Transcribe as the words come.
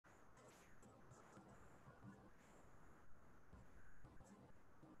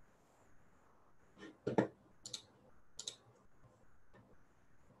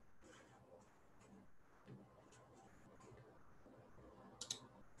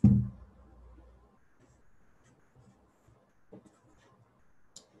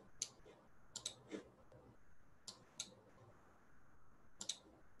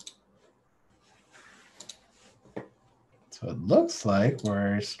So it looks like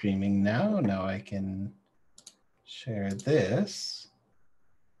we're streaming now. Now I can share this.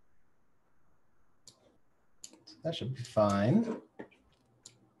 So that should be fine.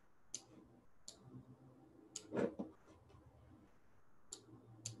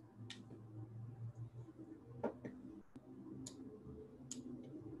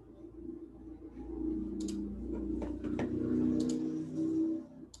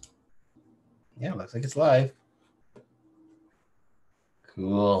 Yeah, looks like it's live.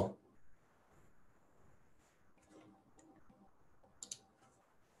 Cool.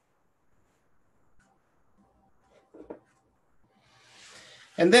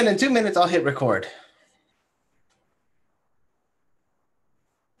 And then in 2 minutes, I'll hit record.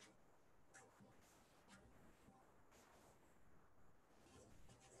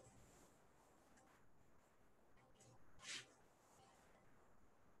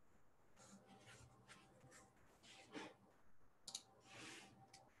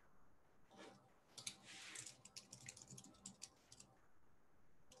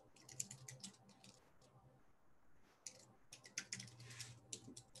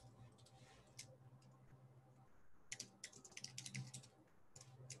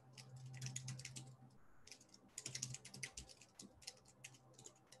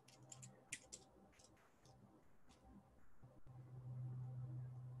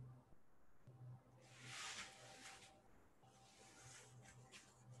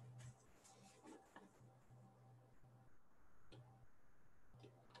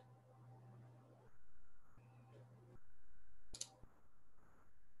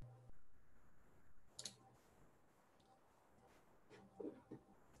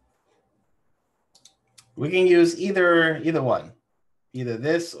 We can use either one, either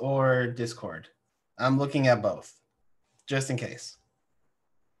this or Discord. I'm looking at both, just in case.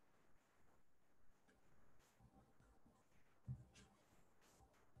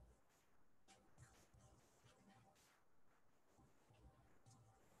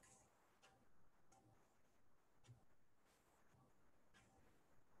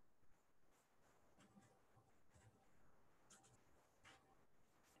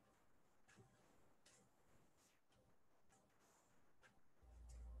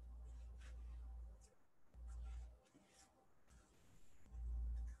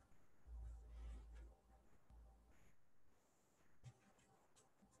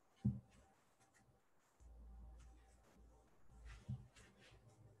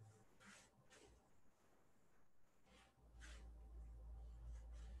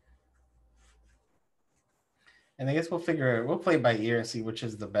 And I guess we'll play by ear and see which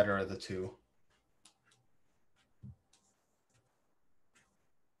is the better of the two.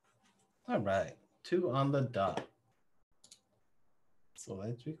 All right, 2 on the dot. So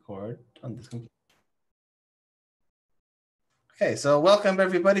let's record on this computer. Okay, so welcome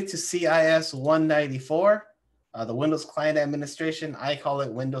everybody to CIS 194, the Windows Client Administration. I call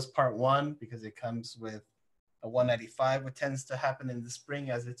it Windows Part 1 because it comes with a 195, which tends to happen in the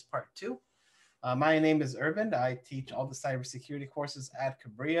spring as it's Part 2. My name is Urban. I teach all the cybersecurity courses at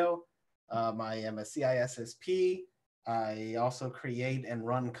Cabrillo. I am a CISSP. I also create and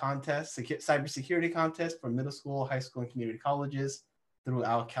run contests, cybersecurity contests for middle school, high school, and community colleges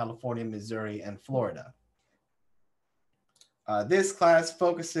throughout California, Missouri, and Florida. This class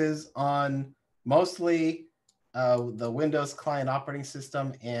focuses on mostly the Windows Client Operating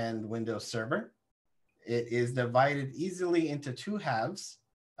System and Windows Server. It is divided easily into 2 halves.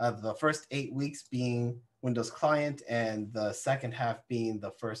 The first 8 weeks being Windows Client and the second half being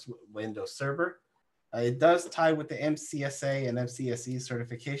the first Windows Server. It does tie with the MCSA and MCSE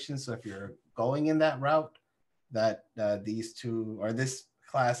certification. So if you're going in that route, that these two, or this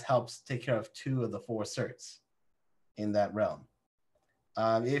class helps take care of 2 of the 4 certs in that realm.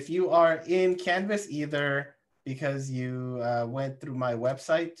 If you are in Canvas, either because you went through my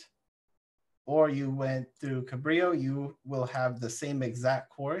website or you went through Cabrillo, you will have the same exact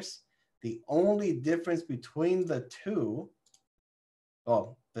course. The only difference between the two,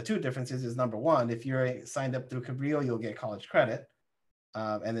 well, the 2 differences is number 1, if you're signed up through Cabrillo, you'll get college credit.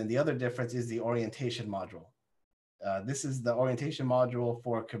 And then the other difference is the orientation module. This is the orientation module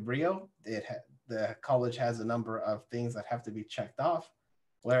for Cabrillo. The college has a number of things that have to be checked off,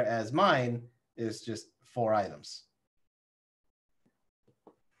 whereas mine is just 4 items.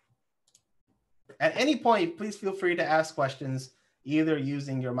 At any point, please feel free to ask questions, either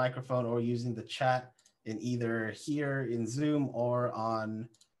using your microphone or using the chat in either here in Zoom or on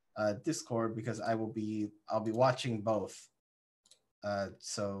Discord, because I'll be watching both.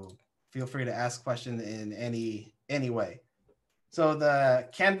 So feel free to ask questions in any way. So the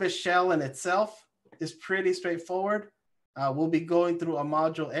Canvas shell in itself is pretty straightforward. We'll be going through a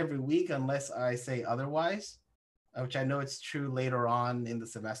module every week unless I say otherwise, which I know it's true later on in the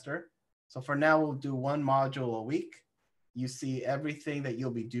semester. So for now, we'll do one module a week. You see everything that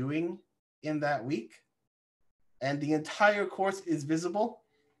you'll be doing in that week. And the entire course is visible.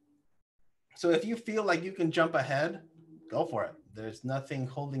 So if you feel like you can jump ahead, go for it. There's nothing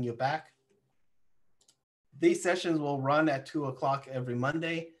holding you back. These sessions will run at 2 o'clock every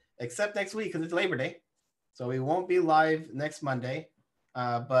Monday, except next week because it's Labor Day. So we won't be live next Monday,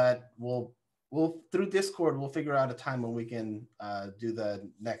 but we'll through Discord, we'll figure out a time when we can do the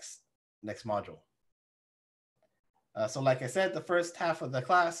next module. So like I said, the first half of the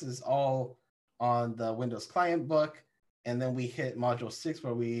class is all on the Windows client book. And then we hit module 6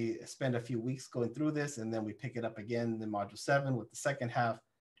 where we spend a few weeks going through this. And then we pick it up again in module 7 with the second half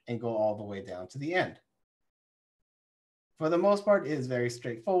and go all the way down to the end. For the most part, it is very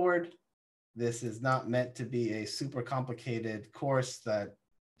straightforward. This is not meant to be a super complicated course that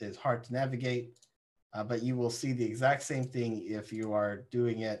is hard to navigate, but you will see the exact same thing if you are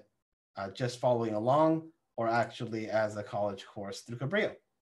doing it just following along or actually as a college course through Cabrillo.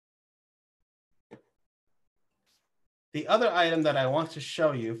 The other item that I want to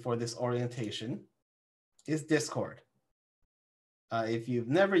show you for this orientation is Discord. If you've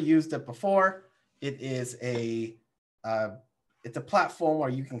never used it before, it's a platform where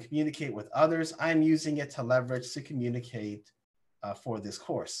you can communicate with others. I'm using it to leverage to communicate for this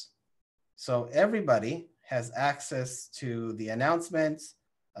course. So everybody has access to the announcements,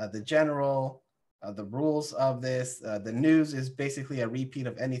 the general, the rules of this. The news is basically a repeat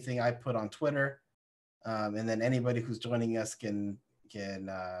of anything I put on Twitter. And then anybody who's joining us can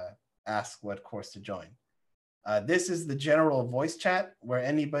ask what course to join. This is the general voice chat where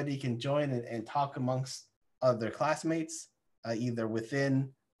anybody can join and talk amongst other classmates, either within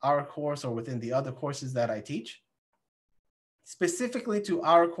our course or within the other courses that I teach. Specifically to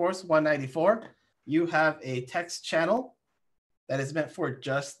our course 194, you have a text channel that is meant for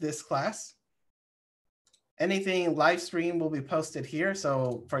just this class. Anything live stream will be posted here.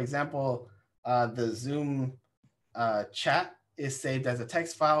 So for example, the Zoom chat is saved as a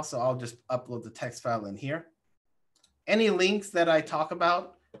text file. So I'll just upload the text file in here. Any links that I talk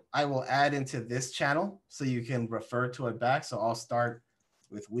about, I will add into this channel so you can refer to it back. So I'll start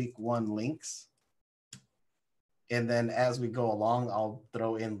with week 1 links. And then as we go along, I'll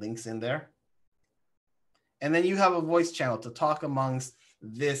throw in links in there. And then you have a voice channel to talk amongst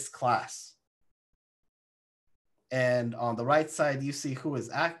this class. And on the right side, you see who is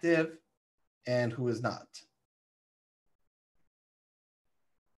active and who is not.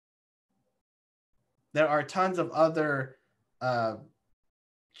 There are tons of other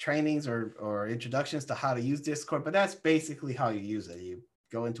trainings or introductions to how to use Discord, but that's basically how you use it. You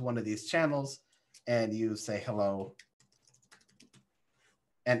go into one of these channels and you say hello,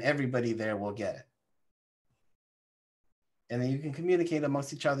 and everybody there will get it. And then you can communicate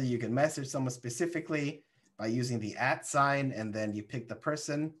amongst each other. You can message someone specifically by using the @ sign, and then you pick the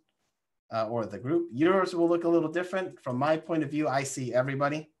person or the group. Yours will look a little different. From my point of view, I see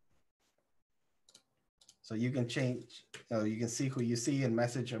everybody. So you can change, you can see who you see and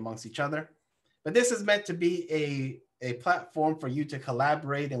message amongst each other. But this is meant to be a platform for you to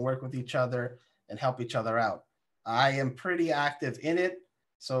collaborate and work with each other and help each other out. I am pretty active in it.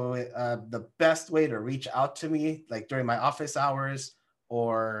 So the best way to reach out to me, like during my office hours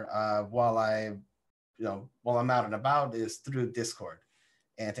or while I'm out and about, is through Discord.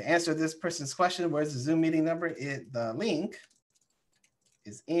 And to answer this person's question, where's the Zoom meeting number? The link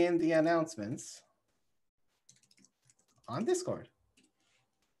is in the announcements on Discord.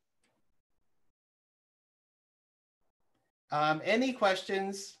 Any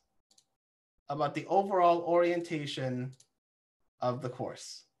questions about the overall orientation of the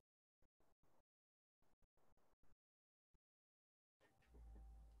course?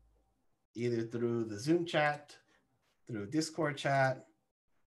 Either through the Zoom chat, through Discord chat,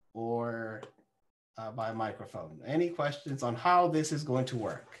 or by microphone. Any questions on how this is going to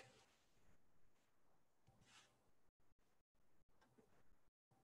work?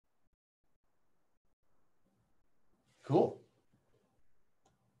 Cool.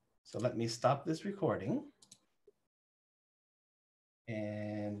 So let me stop this recording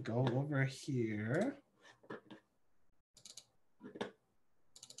and go over here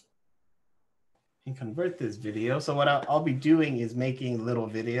and convert this video. So what I'll be doing is making little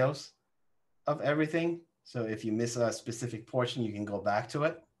videos of everything. So if you miss a specific portion, you can go back to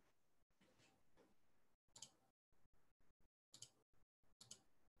it.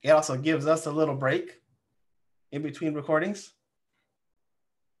 It also gives us a little break in between recordings.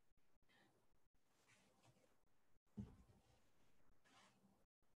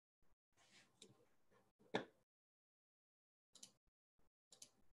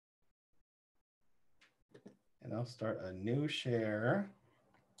 And I'll start a new share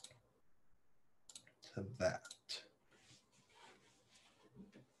to that.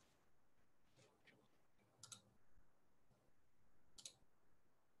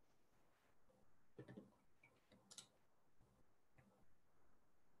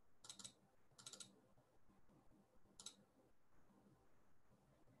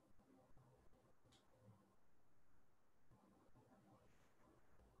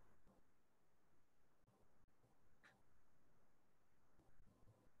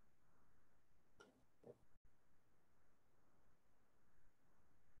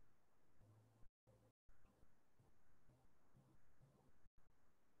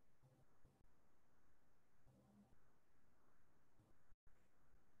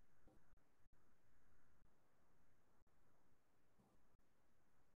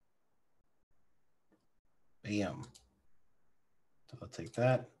 Bam. So I'll take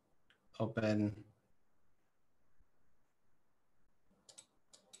that, open,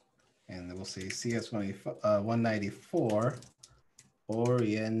 and then we'll see CS 194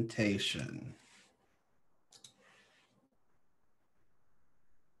 orientation.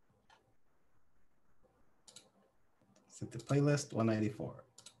 Set the playlist 194.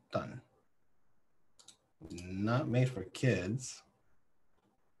 Done. Not made for kids.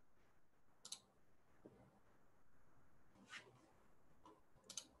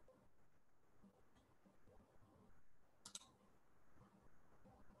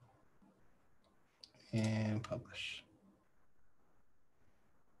 And publish.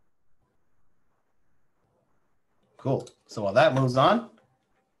 Cool. So while that moves on,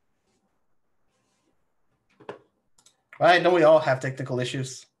 right? Don't we all have technical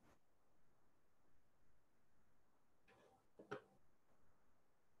issues?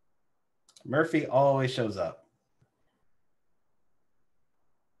 Murphy always shows up.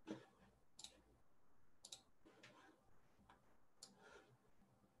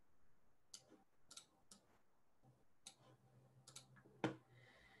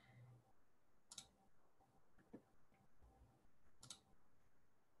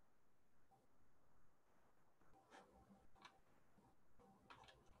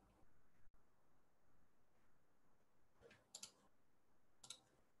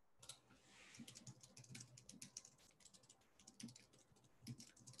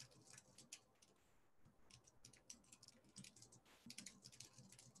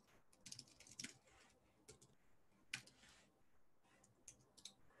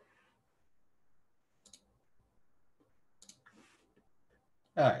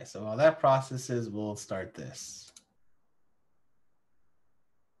 All right, so while that processes, we'll start this.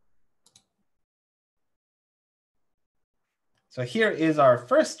 So here is our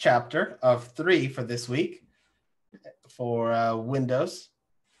first chapter of 3 for this week for Windows.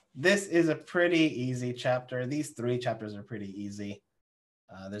 This is a pretty easy chapter. These 3 chapters are pretty easy.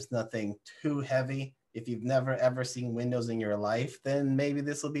 There's nothing too heavy. If you've never ever seen Windows in your life, then maybe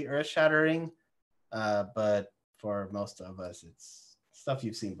this will be earth-shattering. But for most of us, it's stuff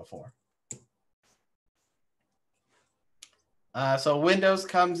you've seen before. So Windows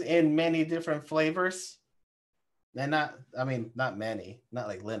comes in many different flavors. And not many, not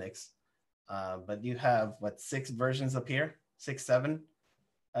like Linux. But you have, 6 versions up here? 6, 7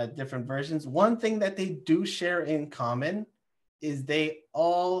 different versions. One thing that they do share in common is they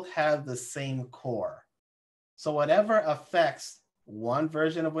all have the same core. So whatever affects one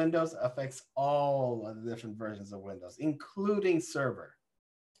version of Windows affects all of the different versions of Windows, including server.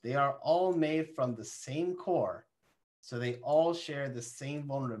 They are all made from the same core. So they all share the same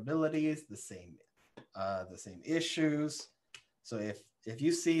vulnerabilities, the same issues. So if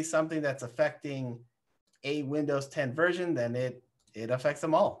you see something that's affecting a Windows 10 version, then it affects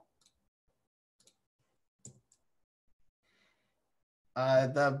them all.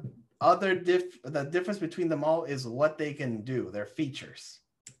 The difference between them all is what they can do, their features.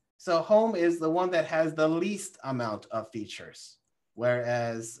 So Home is the one that has the least amount of features,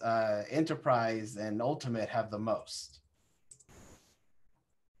 whereas Enterprise and Ultimate have the most.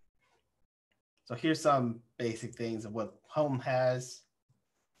 So here's some basic things of what Home has.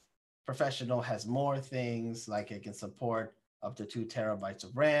 Professional has more things, like it can support up to 2 terabytes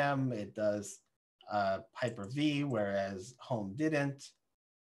of RAM. It does Hyper-V, whereas Home didn't.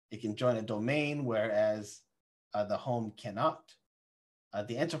 It can join a domain, whereas the Home cannot.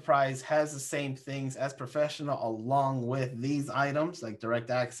 The Enterprise has the same things as Professional, along with these items like direct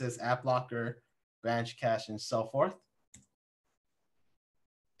access, app locker, branch cache, and so forth.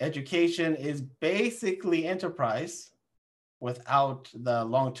 Education is basically Enterprise without the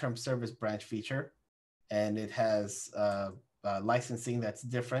long-term service branch feature, and it has licensing that's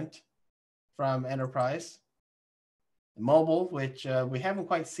different from Enterprise. Mobile, which we haven't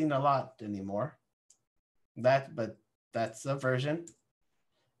quite seen a lot anymore. But that's a version.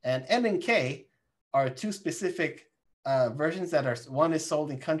 And N and K are two specific versions that are, one is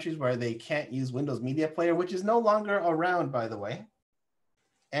sold in countries where they can't use Windows Media Player, which is no longer around, by the way.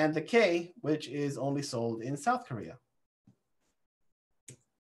 And the K, which is only sold in South Korea.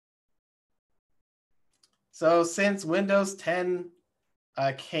 So since Windows 10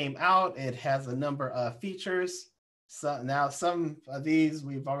 came out, it has a number of features. So now some of these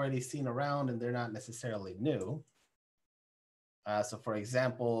we've already seen around and they're not necessarily new. So for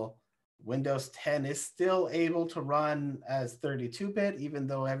example, Windows 10 is still able to run as 32-bit, even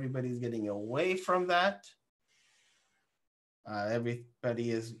though everybody's getting away from that.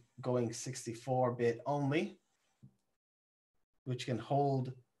 Everybody is going 64-bit only, which can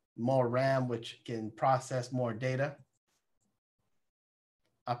hold more RAM, which can process more data.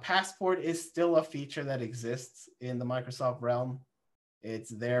 A passport is still a feature that exists in the Microsoft realm. It's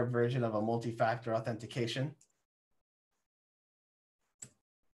their version of a multi-factor authentication.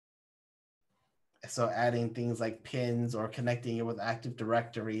 So adding things like pins or connecting it with Active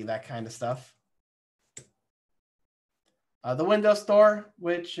Directory, that kind of stuff. The Windows Store,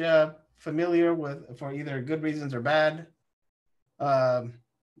 which familiar with for either good reasons or bad.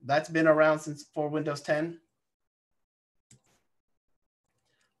 That's been around since for Windows 10.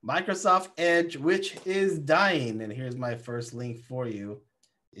 Microsoft Edge, which is dying. And here's my first link for you.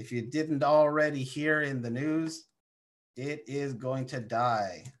 If you didn't already hear in the news, it is going to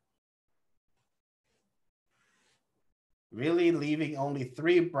die. Really leaving only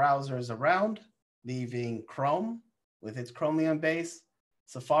 3 browsers around, leaving Chrome with its Chromium base,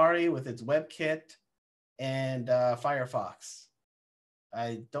 Safari with its WebKit, and Firefox.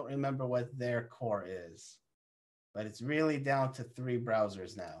 I don't remember what their core is, but it's really down to 3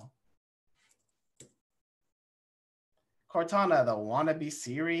 browsers now. Cortana, the wannabe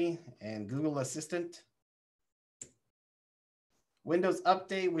Siri and Google Assistant. Windows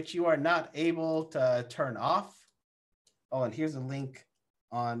Update, which you are not able to turn off. Oh, and here's a link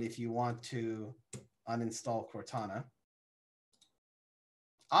on if you want to uninstall Cortana.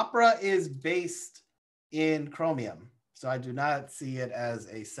 Opera is based in Chromium, so I do not see it as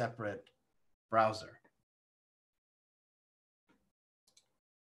a separate browser.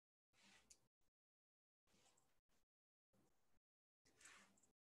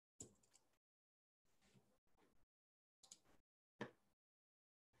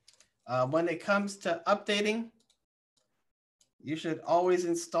 When it comes to updating, you should always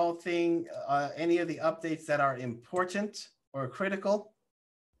install any of the updates that are important or critical.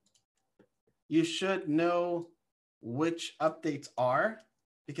 You should know which updates are,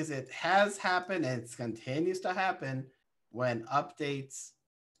 because it has happened and it continues to happen when updates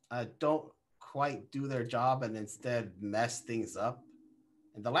don't quite do their job and instead mess things up.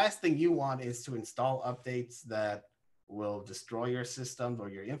 And the last thing you want is to install updates that will destroy your systems or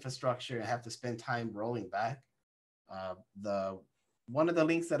your infrastructure and have to spend time rolling back. One of the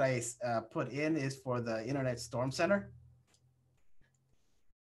links that I put in is for the Internet Storm Center.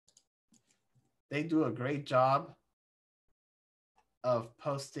 They do a great job of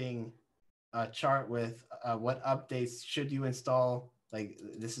posting a chart with what updates should you install. Like,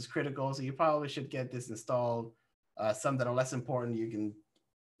 this is critical, so you probably should get this installed. Some that are less important, you can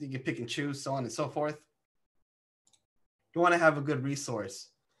pick and choose, so on and so forth. You want to have a good resource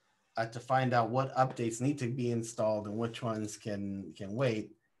to find out what updates need to be installed and which ones can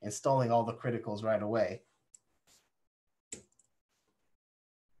wait, installing all the criticals right away.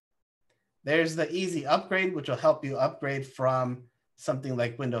 There's the easy upgrade, which will help you upgrade from something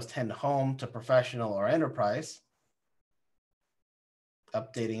like Windows 10 Home to Professional or Enterprise,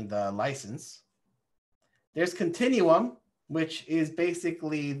 updating the license. There's Continuum, which is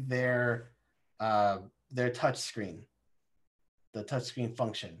basically their touch screen, the touchscreen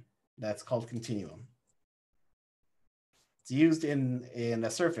function. That's called Continuum. It's used in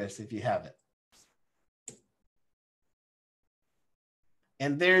a Surface if you have it.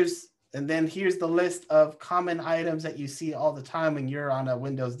 And then here's the list of common items that you see all the time when you're on a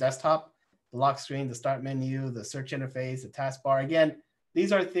Windows desktop: the lock screen, the start menu, the search interface, the taskbar. Again,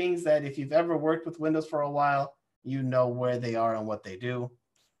 these are things that if you've ever worked with Windows for a while, you know where they are and what they do.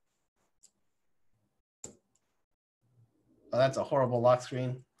 Oh, that's a horrible lock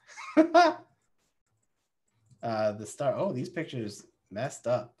screen. The start, oh, these pictures messed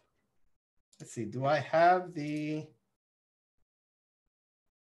up. Let's see, do I have the...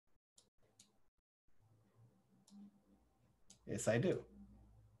 Yes, I do.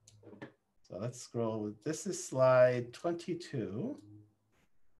 So let's scroll. This is slide 22.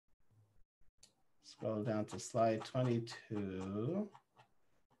 Scroll down to slide 22.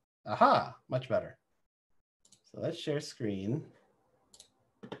 Aha, much better. So let's share screen.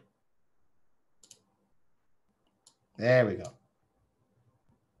 There we go.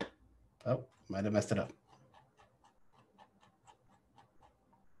 Oh, might have messed it up.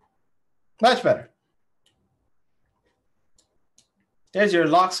 Much better. There's your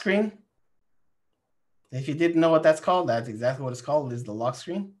lock screen. If you didn't know what that's called, that's exactly what it's called, is the lock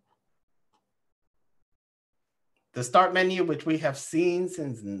screen. The start menu, which we have seen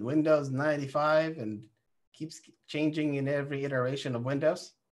since Windows 95 and keeps changing in every iteration of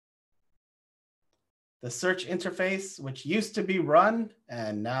Windows. The search interface, which used to be run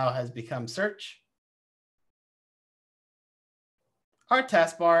and now has become search. Our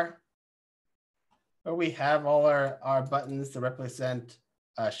taskbar, where we have all our buttons to represent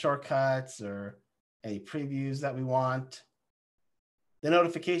shortcuts or any previews that we want. The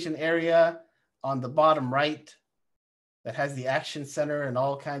notification area on the bottom right that has the action center and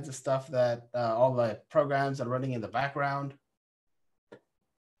all kinds of stuff that all the programs that are running in the background.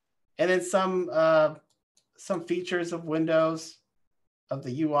 And then some features of Windows, of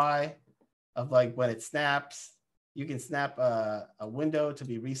the UI, of like when it snaps, you can snap a window to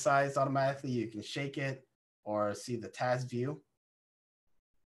be resized automatically. You can shake it or see the task view.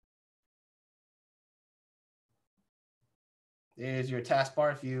 There's your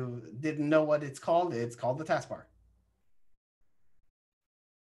taskbar. If you didn't know what it's called the taskbar.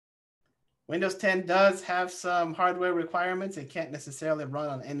 Windows 10 does have some hardware requirements. It can't necessarily run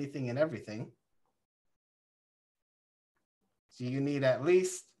on anything and everything. So you need at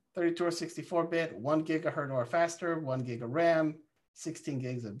least 32 or 64-bit, 1 gigahertz or faster, 1 gig of RAM, 16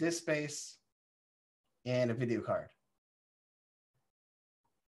 gigs of disk space, and a video card.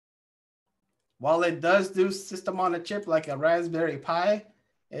 While it does do system on a chip like a Raspberry Pi,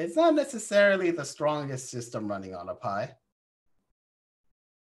 it's not necessarily the strongest system running on a Pi.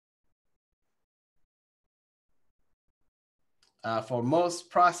 For most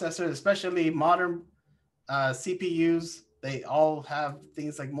processors, especially modern CPUs, they all have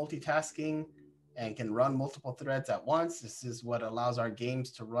things like multitasking and can run multiple threads at once. This is what allows our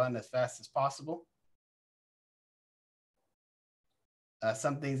games to run as fast as possible.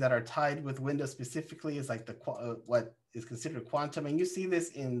 Some things that are tied with Windows specifically is like what is considered quantum. And you see this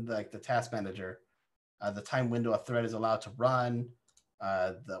in the task manager, the time window a thread is allowed to run,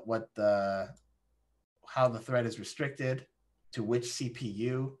 how the thread is restricted to which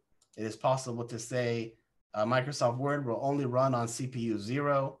CPU. It is possible to say Microsoft Word will only run on CPU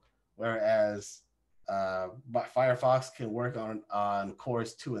 0, whereas Firefox can work on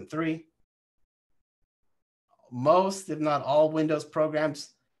cores 2 and 3. Most, if not all, Windows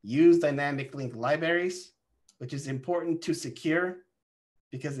programs use dynamic link libraries, which is important to secure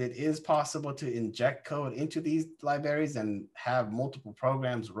because it is possible to inject code into these libraries and have multiple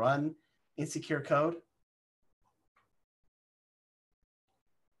programs run in secure code.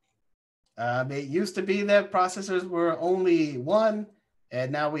 It used to be that processors were only one,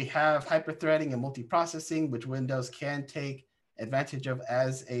 and now we have hyperthreading and multiprocessing, which Windows can take advantage of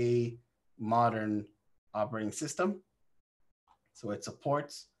as a modern operating system. So it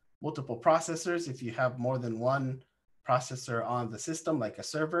supports multiple processors if you have more than one processor on the system, like a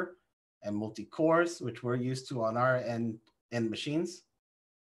server, and multi-cores, which we're used to on our end machines.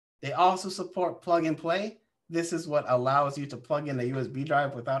 They also support plug and play. This is what allows you to plug in a USB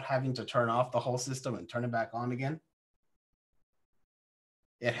drive without having to turn off the whole system and turn it back on again.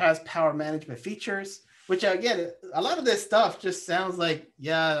 It has power management features, which again, a lot of this stuff just sounds like,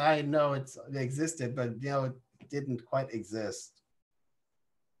 yeah, I know it existed, but it didn't quite exist.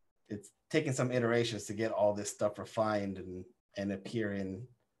 It's taken some iterations to get all this stuff refined and appear in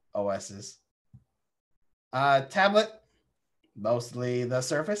OSs. Tablet, mostly the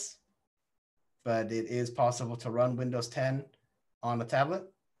Surface, but it is possible to run Windows 10 on a tablet.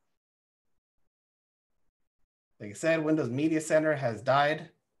 Like I said, Windows Media Center has died.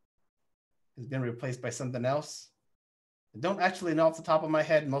 It's been replaced by something else. I don't actually know off the top of my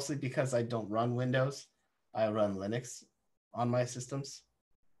head, mostly because I don't run Windows. I run Linux on my systems.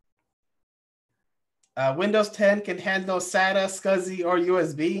 Windows 10 can handle SATA, SCSI, or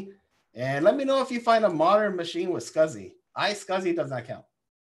USB. And let me know if you find a modern machine with SCSI. iSCSI does not count.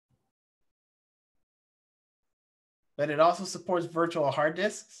 But it also supports virtual hard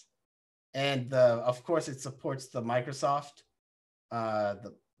disks. And of course, it supports the Microsoft,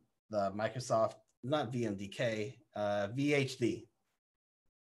 the Microsoft, not VMDK, VHD.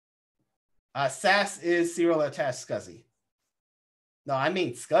 SAS is serial attached SCSI. No, I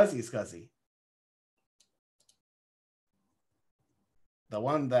mean SCSI. The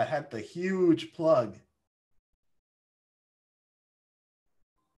one that had the huge plug.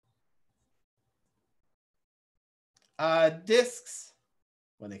 Disks.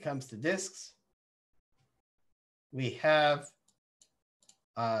 When it comes to disks, we have,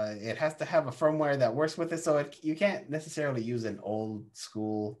 it has to have a firmware that works with it. So you can't necessarily use an old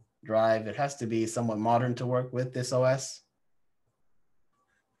school drive. It has to be somewhat modern to work with this OS.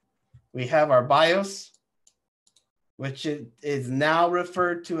 We have our BIOS, which is now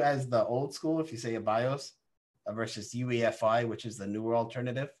referred to as the old school if you say a BIOS, versus UEFI, which is the newer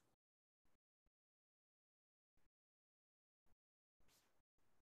alternative.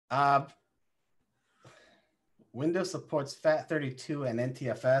 Windows supports FAT32 and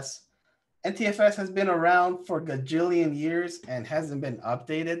NTFS. NTFS has been around for a gajillion years and hasn't been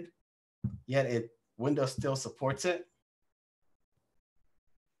updated, yet Windows still supports it.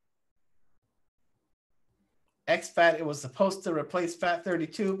 exFAT, it was supposed to replace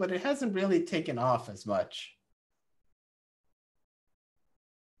FAT32, but it hasn't really taken off as much.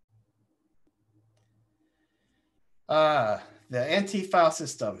 The NT file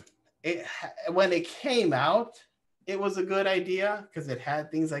system. When it came out, it was a good idea because it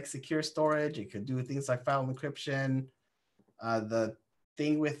had things like secure storage. It could do things like file encryption. The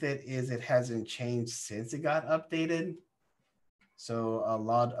thing with it is it hasn't changed since it got updated. So a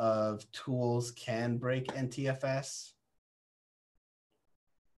lot of tools can break NTFS.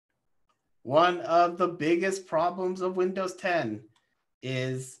 One of the biggest problems of Windows 10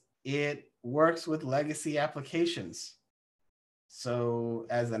 is it works with legacy applications. So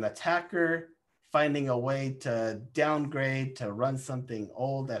as an attacker, finding a way to downgrade to run something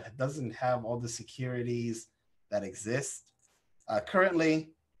old that doesn't have all the securities that exist currently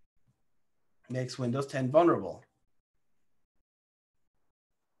makes Windows 10 vulnerable.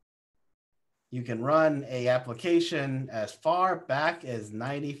 You can run an application as far back as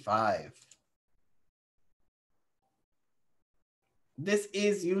 95. This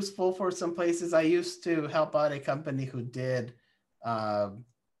is useful for some places. I used to help out a company who did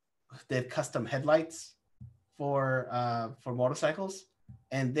custom headlights for motorcycles,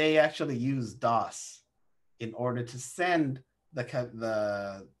 and they actually use DOS in order to send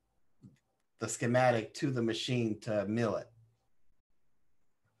the schematic to the machine to mill it.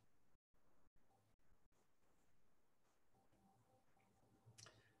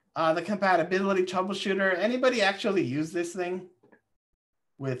 The compatibility troubleshooter. Anybody actually use this thing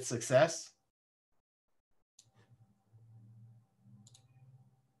with success?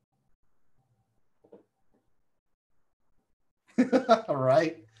 All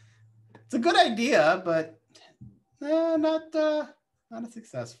right. It's a good idea, but not as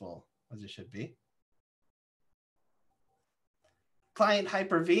successful as it should be. Client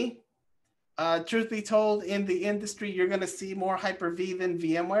Hyper-V. Truth be told, in the industry, you're going to see more Hyper-V than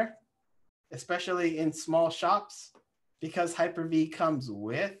VMware, especially in small shops, because Hyper-V comes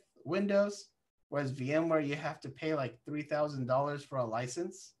with Windows, whereas VMware, you have to pay like $3,000 for a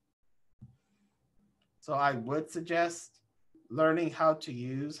license. So I would suggest learning how to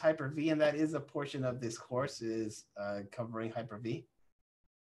use Hyper-V, and that is a portion of this course, is covering Hyper-V.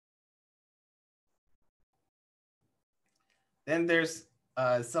 Then there's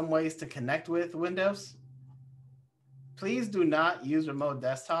some ways to connect with Windows. Please do not use remote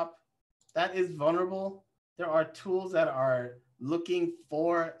desktop. That is vulnerable. There are tools that are looking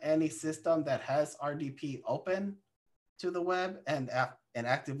for any system that has RDP open to the web and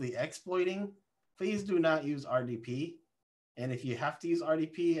actively exploiting. Please do not use RDP. And if you have to use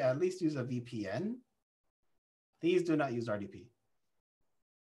RDP, at least use a VPN. Please do not use RDP.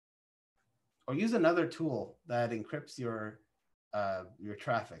 Or use another tool that encrypts your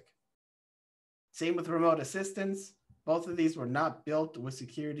traffic. Same with remote assistance. Both of these were not built with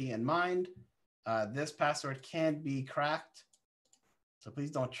security in mind. This password can be cracked. So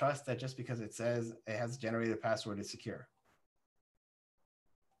please don't trust that just because it says it has generated a password is secure.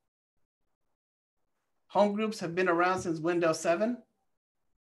 Home groups have been around since Windows 7,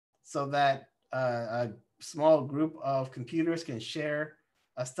 so that a small group of computers can share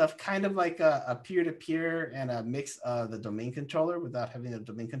stuff kind of like a peer-to-peer and a mix of the domain controller without having a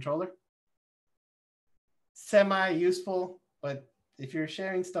domain controller. Semi-useful, but if you're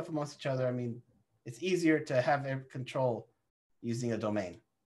sharing stuff amongst each other, I mean, it's easier to have control using a domain.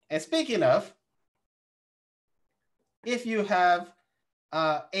 And speaking of, if you have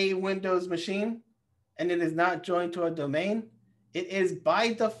a Windows machine and it is not joined to a domain, it is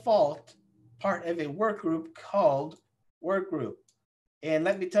by default part of a workgroup called workgroup. And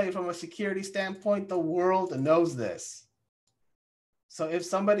let me tell you, from a security standpoint, the world knows this. So if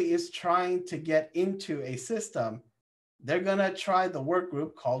somebody is trying to get into a system, they're gonna try the work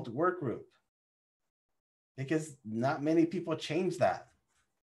group called work group because not many people change that.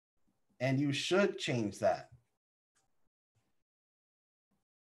 And you should change that.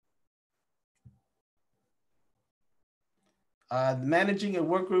 Managing a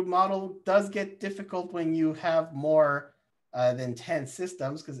work group model does get difficult when you have more than 10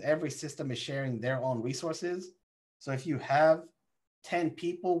 systems because every system is sharing their own resources. So if you have 10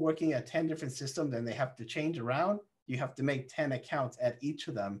 people working at 10 different systems and they have to change around, you have to make 10 accounts at each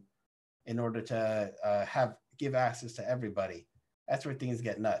of them in order to give access to everybody. That's where things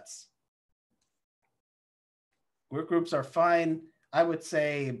get nuts. Work groups are fine, I would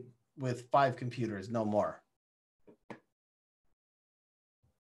say, with 5 computers, no more.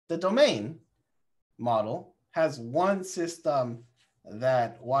 The domain model has one system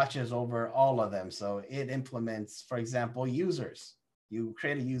that watches over all of them. So it implements, for example, users. You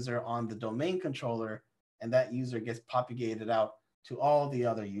create a user on the domain controller, and that user gets propagated out to all the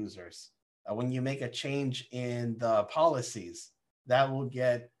other users. When you make a change in the policies, that will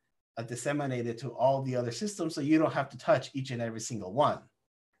get disseminated to all the other systems, so you don't have to touch each and every single one.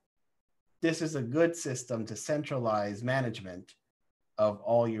 This is a good system to centralize management of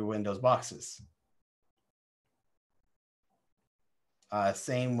all your Windows boxes.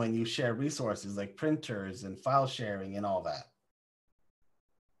 Same when you share resources like printers and file sharing and all that.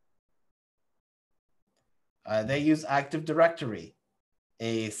 They use Active Directory,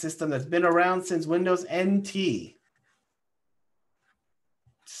 a system that's been around since Windows NT,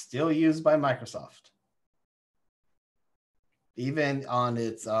 still used by Microsoft, even on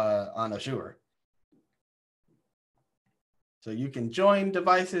its on Azure. So you can join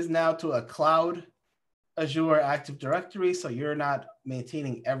devices now to a cloud Azure Active Directory, so you're not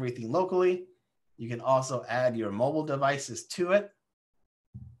maintaining everything locally. You can also add your mobile devices to it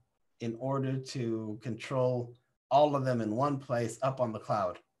in order to control all of them in one place up on the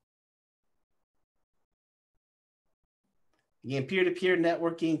cloud. Again, peer-to-peer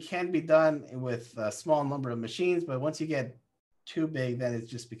networking can be done with a small number of machines, but once you get too big, then it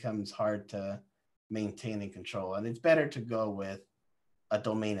just becomes hard to maintain and control. And it's better to go with a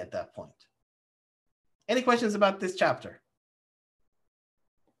domain at that point. Any questions about this chapter?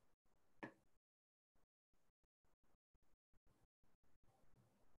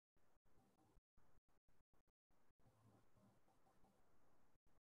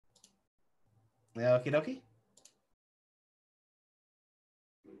 Yeah, okie dokie.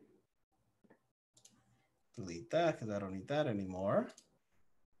 Delete that because I don't need that anymore.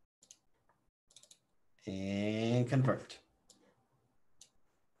 And convert.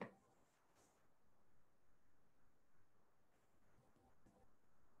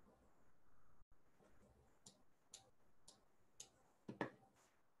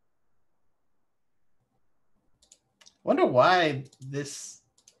 Wonder why this,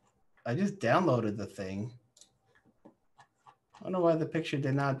 I just downloaded the thing. I don't know why the picture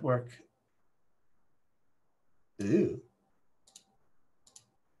did not work. Ooh.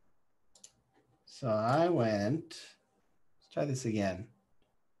 So I went, let's try this again.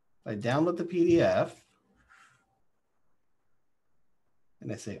 I download the PDF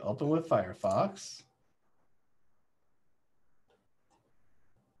and I say open with Firefox.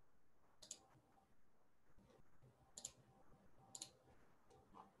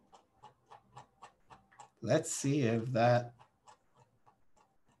 Let's see if that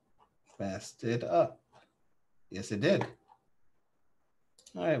messed it up. Yes, it did.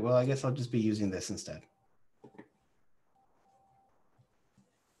 All right, well, I guess I'll just be using this instead.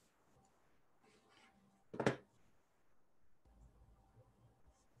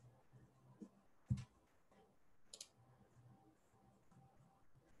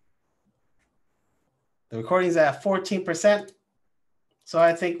 The recording's at 14%. So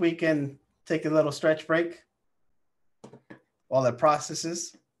I think we can take a little stretch break while it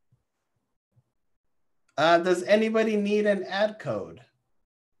processes. Does anybody need an ad code?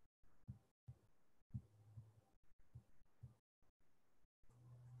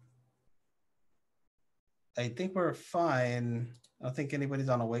 I think we're fine. I don't think anybody's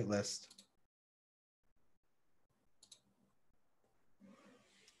on a wait list.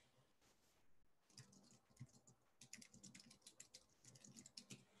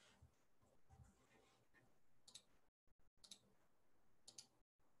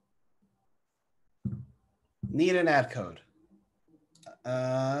 Need an ad code.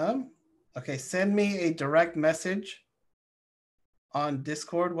 Okay, send me a direct message on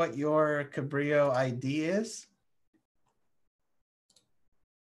Discord what your Cabrillo ID is.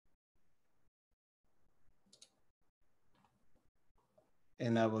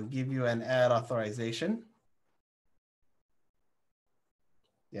 And I will give you an ad authorization.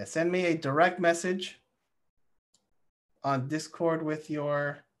 Yeah, send me a direct message on Discord with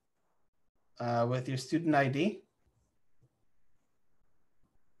your student ID.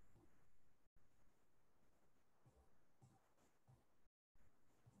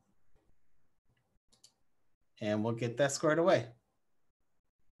 And we'll get that squared away.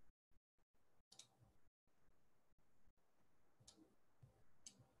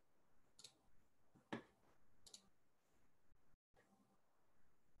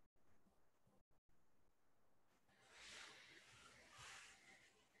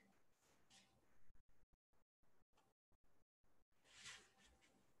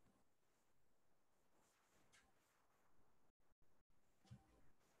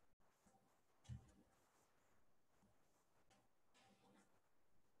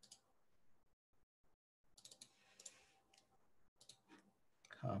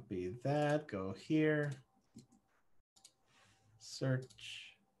 Copy that, go here.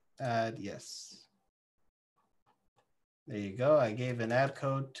 Search, add, yes. There you go. I gave an add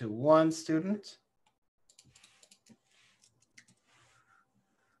code to one student.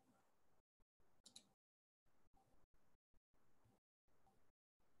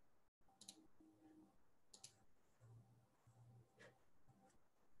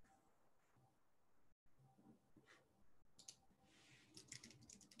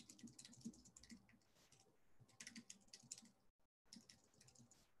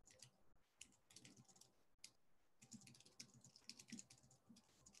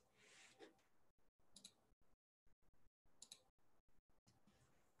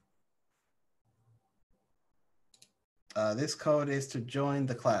 This code is to join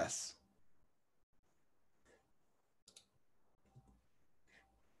the class.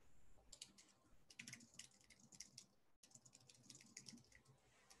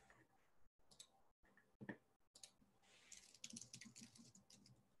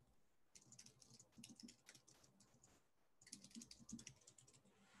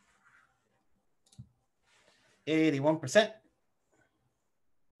 %.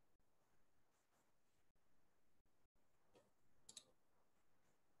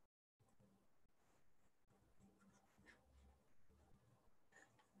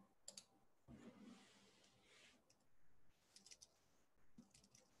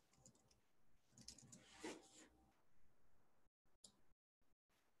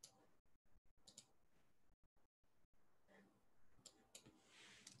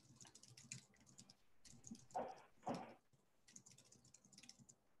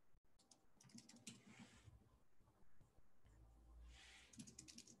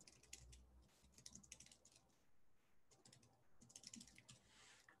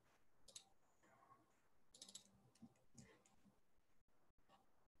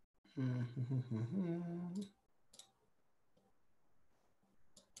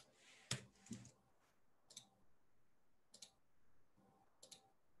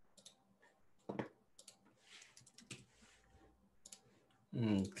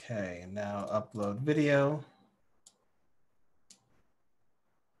 Okay, now upload video.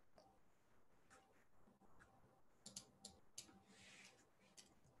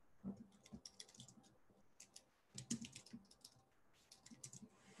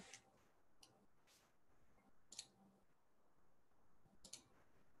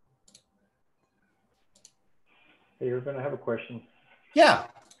 Hey, Irvin, I have a question. Yeah.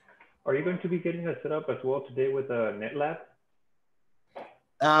 Are you going to be getting us set up as well today with a NetLab?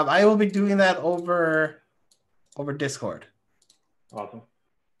 I will be doing that over Discord. Awesome.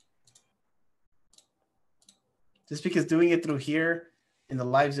 Just because doing it through here in the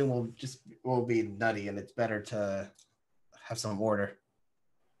live Zoom will be nutty, and it's better to have some order.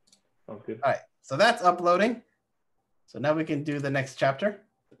 Sounds good. All right, so that's uploading. So now we can do the next chapter.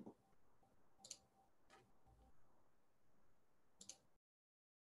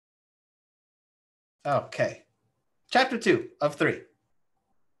 Okay, chapter 2 of 3.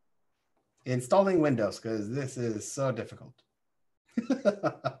 Installing Windows, because this is so difficult.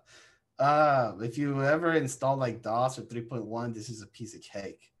 If you ever install like DOS or 3.1, this is a piece of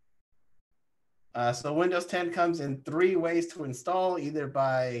cake. So Windows 10 comes in 3 ways to install, either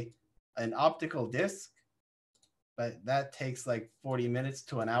by an optical disk, but that takes like 40 minutes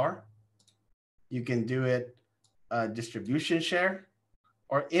to an hour. You can do it distribution share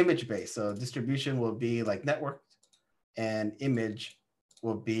or image based. So distribution will be like networked, and image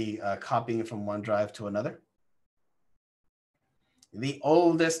will be copying from one drive to another. The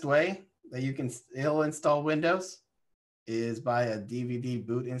oldest way that you can still install Windows is by a DVD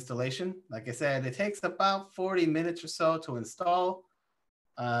boot installation. Like I said, it takes about 40 minutes or so to install.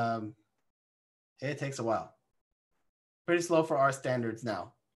 It takes a while. Pretty slow for our standards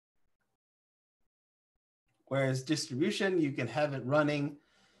now. Whereas distribution, you can have it running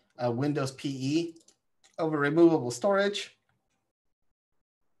Windows PE over removable storage,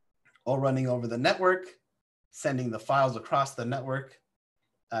 or running over the network, sending the files across the network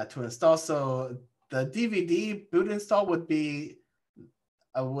to install. So the DVD boot install would be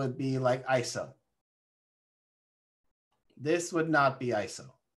like ISO. This would not be ISO.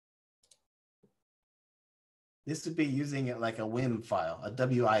 This would be using it like a WIM file, a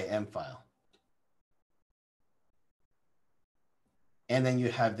WIM file. And then you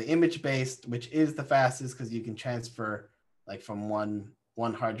have the image-based, which is the fastest because you can transfer like from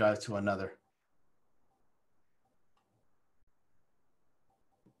one hard drive to another.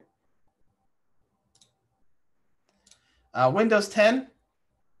 Windows 10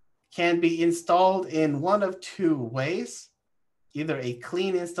 can be installed in one of two ways, either a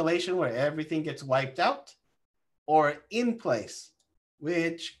clean installation where everything gets wiped out, or in place,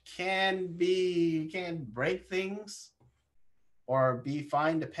 which can break things or be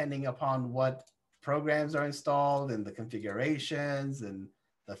fine depending upon what programs are installed and the configurations and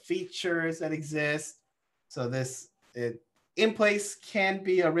the features that exist. So in place can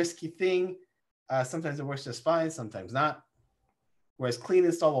be a risky thing. Sometimes it works just fine, sometimes not. Whereas clean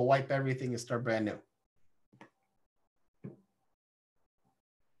install will wipe everything and start brand new.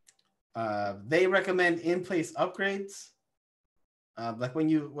 They recommend in-place upgrades. Like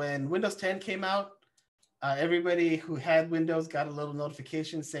when Windows 10 came out, everybody who had Windows got a little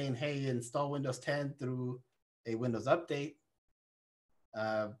notification saying, hey, install Windows 10 through a Windows update.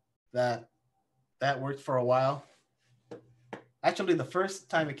 That worked for a while. Actually, the first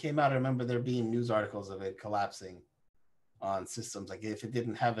time it came out, I remember there being news articles of it collapsing on systems. Like if it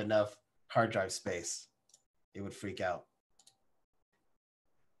didn't have enough hard drive space, it would freak out.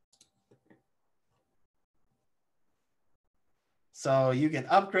 So you can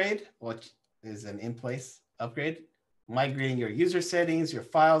upgrade, which is an in-place upgrade, migrating your user settings, your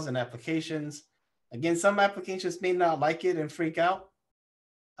files and applications. Again, some applications may not like it and freak out.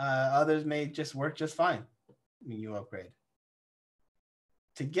 Others may just work just fine when you upgrade.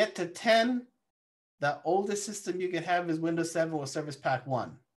 To get to 10, the oldest system you can have is Windows 7 with Service Pack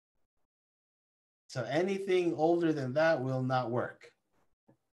 1. So anything older than that will not work.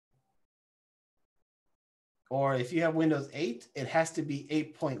 Or if you have Windows 8, it has to be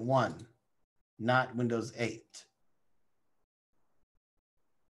 8.1, not Windows 8.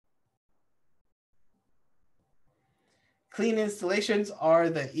 Clean installations are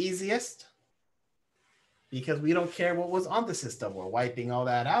the easiest because we don't care what was on the system. We're wiping all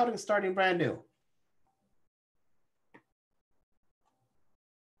that out and starting brand new.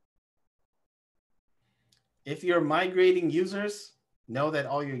 If you're migrating users, know that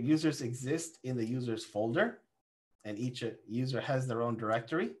all your users exist in the users folder and each user has their own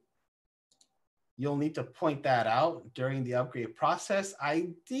directory. You'll need to point that out during the upgrade process.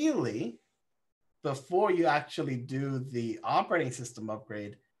 Ideally, before you actually do the operating system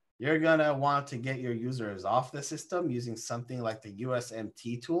upgrade, you're gonna want to get your users off the system using something like the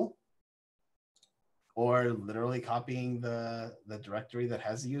USMT tool, or literally copying the directory that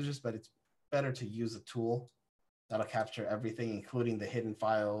has the users, but it's better to use a tool that'll capture everything, including the hidden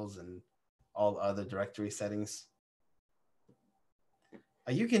files and all other directory settings.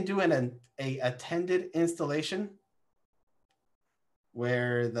 You can do a attended installation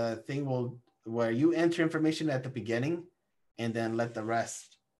where where you enter information at the beginning and then let the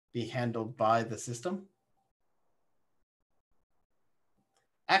rest be handled by the system.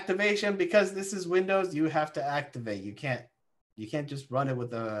 Activation, because this is Windows, you have to activate. You can't just run it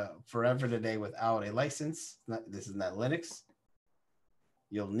with forever today without a license. This is not Linux.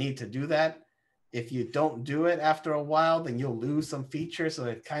 You'll need to do that. If you don't do it after a while, then you'll lose some features, so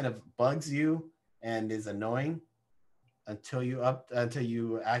it kind of bugs you and is annoying until you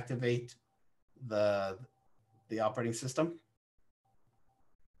activate the operating system.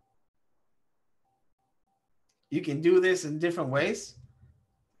 You can do this in different ways.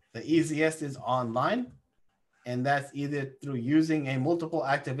 The easiest is online, and that's either through using a multiple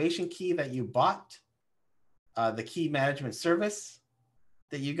activation key that you bought, the key management service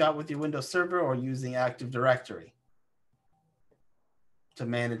that you got with your Windows Server, or using Active Directory to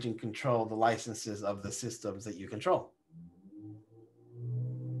manage and control the licenses of the systems that you control.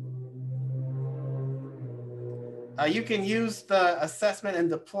 You can use the assessment and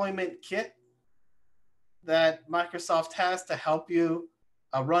deployment kit that Microsoft has to help you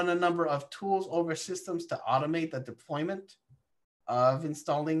run a number of tools over systems to automate the deployment of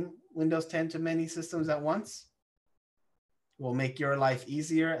installing Windows 10 to many systems at once. Will make your life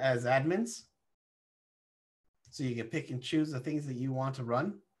easier as admins, so you can pick and choose the things that you want to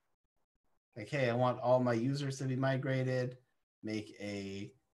run. Like, hey, I want all my users to be migrated, make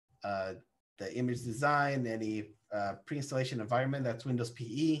a the image design, any pre-installation environment, that's Windows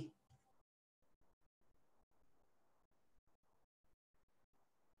PE.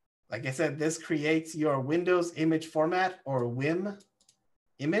 Like I said, this creates your Windows image format or WIM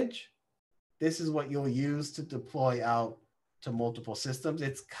image. This is what you'll use to deploy out to multiple systems.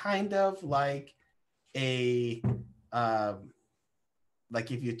 It's kind of like a like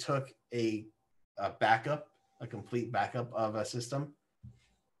if you took a backup, a complete backup of a system.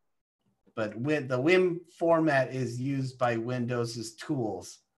 But with the WIM format is used by Windows's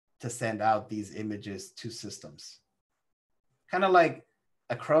tools to send out these images to systems. Kind of like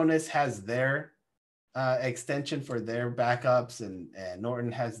Acronis has their extension for their backups, and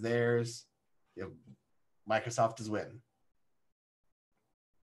Norton has theirs. You know, Microsoft is WIM.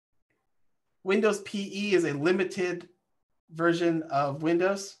 Windows PE is a limited version of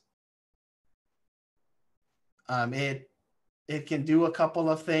Windows. It can do a couple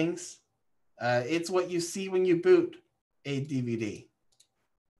of things. It's what you see when you boot a DVD.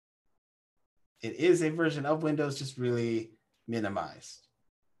 It is a version of Windows, just really minimized.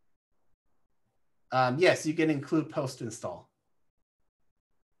 Yes, you can include post-install.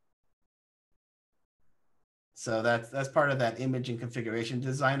 So that's part of that image and configuration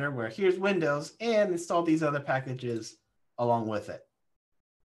designer, where here's Windows and install these other packages along with it.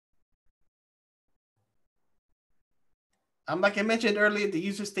 Like I mentioned earlier, the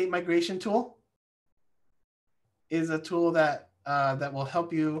user state migration tool is a tool that that will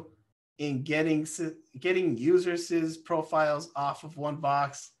help you in getting users' profiles off of one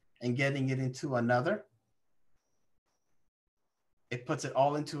box and getting it into another. It puts it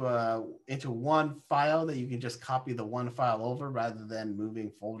all into one file that you can just copy the one file over, rather than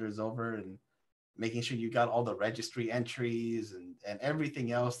moving folders over and making sure you got all the registry entries and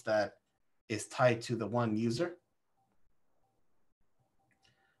everything else that is tied to the one user.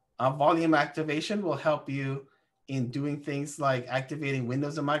 Volume activation will help you in doing things like activating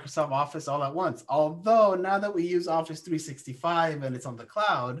Windows and Microsoft Office all at once. Although now that we use Office 365 and it's on the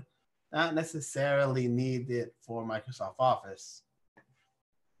cloud, not necessarily need it for Microsoft Office.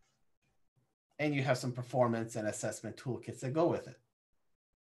 And you have some performance and assessment toolkits that go with it.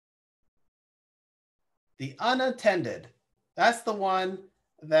 The unattended, that's the one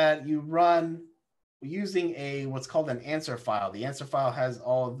that you run using what's called an answer file. The answer file has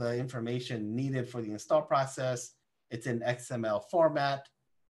all the information needed for the install process. It's in XML format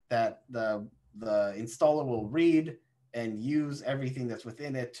that the installer will read and use everything that's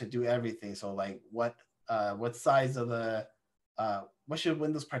within it to do everything. So like what size of the what should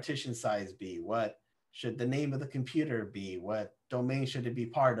Windows partition size be? What should the name of the computer be? What domain should it be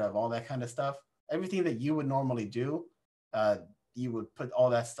part of? All that kind of stuff. Everything that you would normally do, you would put all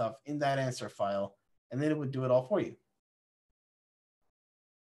that stuff in that answer file, and then it would do it all for you.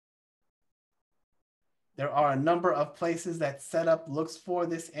 There are a number of places that setup looks for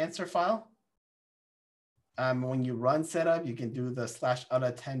this answer file. When you run setup, you can do the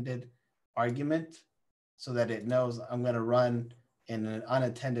 /unattended argument so that it knows I'm going to run in an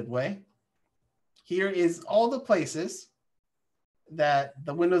unattended way. Here is all the places that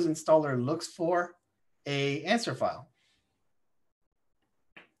the Windows installer looks for an answer file,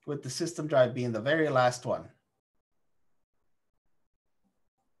 with the system drive being the very last one.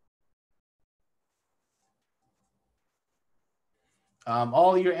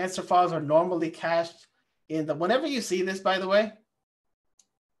 All your answer files are normally cached in the, whenever you see this, by the way,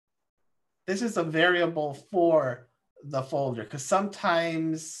 this is a variable for the folder, because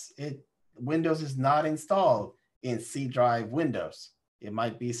sometimes Windows is not installed in C drive Windows. It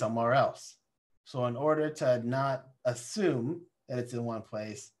might be somewhere else. So in order to not assume that it's in one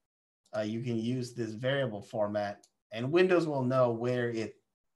place, you can use this variable format, and Windows will know where it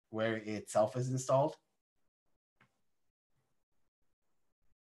itself is installed.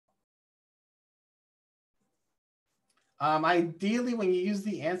 Ideally, when you use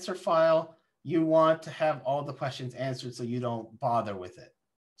the answer file, you want to have all the questions answered so you don't bother with it.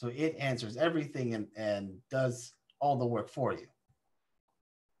 So it answers everything and does all the work for you.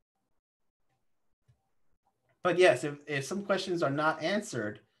 But yes, if some questions are not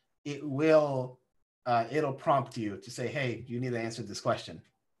answered, it will it'll prompt you to say, hey, you need to answer this question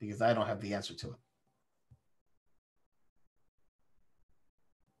because I don't have the answer to it.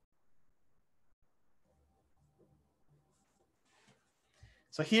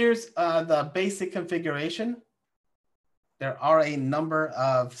 So here's the basic configuration. There are a number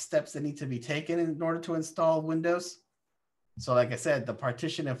of steps that need to be taken in order to install Windows. So like I said, the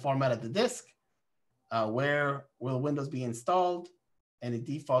partition and format of the disk, where will Windows be installed, any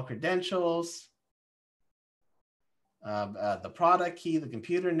default credentials, the product key, the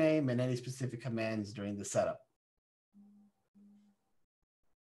computer name, and any specific commands during the setup.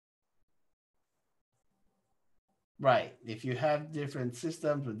 Right. If you have different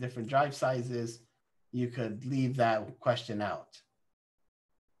systems with different drive sizes, you could leave that question out.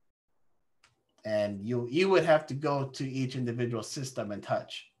 And you would have to go to each individual system and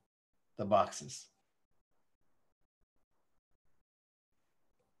touch the boxes.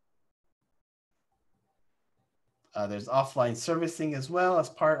 There's offline servicing as well as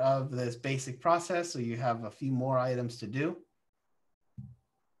part of this basic process. So you have a few more items to do.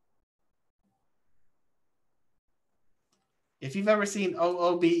 If you've ever seen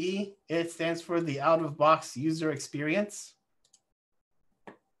OOBE, it stands for the out-of-box user experience.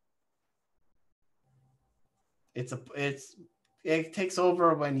 It takes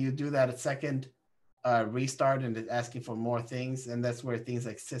over when you do that second restart and it's asking for more things. And that's where things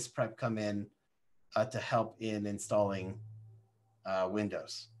like sysprep come in to help in installing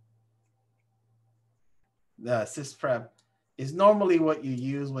Windows. The sysprep is normally what you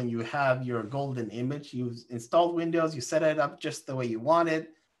use when you have your golden image. You installed Windows, you set it up just the way you want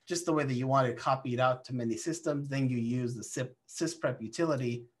it, just the way that you want it copied out to many systems. Then you use the sysprep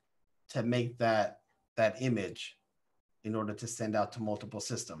utility to make that image in order to send out to multiple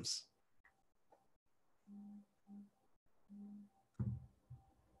systems.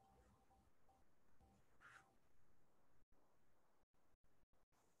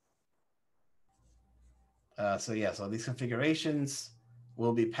 So these configurations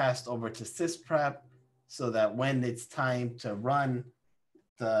will be passed over to sysprep so that when it's time to run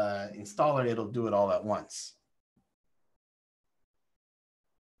the installer, it'll do it all at once.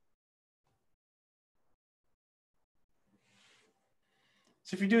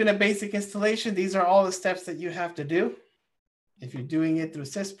 So if you're doing a basic installation, these are all the steps that you have to do. If you're doing it through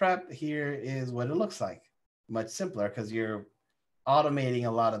sysprep, here is what it looks like. Much simpler because you're automating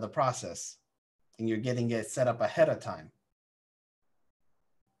a lot of the process and you're getting it set up ahead of time.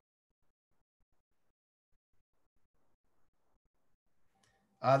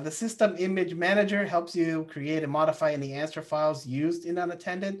 The System Image Manager helps you create and modify any answer files used in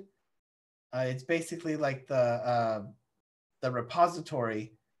unattended. It's basically like the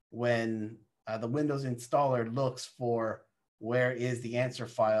repository when the Windows installer looks for where is the answer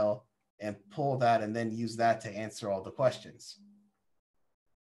file and pull that and then use that to answer all the questions.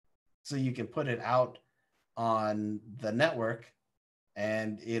 So you can put it out on the network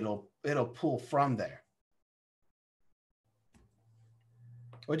and it'll pull from there.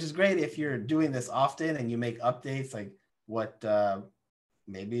 Which is great if you're doing this often and you make updates like what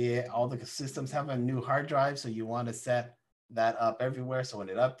maybe all the systems have a new hard drive. So you want to set that up everywhere. So when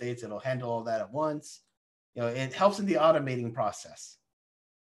it updates, it'll handle all that at once. You know, it helps in the automating process.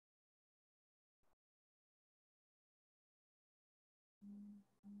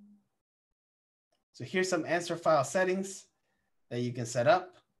 So here's some answer file settings that you can set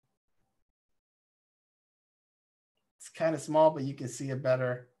up. It's kind of small, but you can see it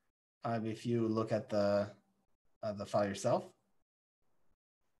better if you look at the file yourself.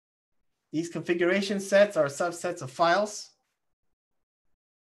 These configuration sets are subsets of files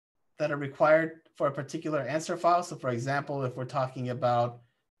that are required for a particular answer file. So for example, if we're talking about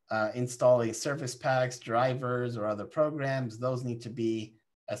installing service packs, drivers, or other programs, those need to be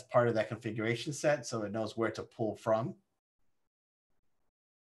as part of that configuration set so it knows where to pull from.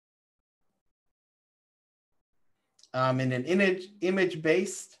 In an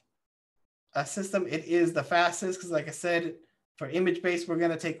image-based system, it is the fastest because like I said, for image-based, we're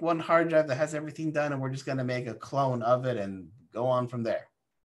gonna take one hard drive that has everything done and we're just gonna make a clone of it and go on from there.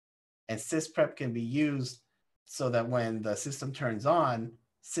 And sysprep can be used so that when the system turns on,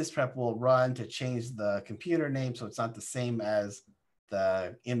 sysprep will run to change the computer name so it's not the same as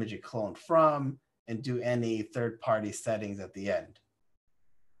the image it cloned from and do any third-party settings at the end.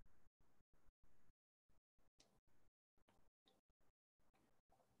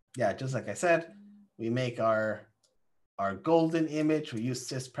 Yeah, just like I said, we make our golden image, we use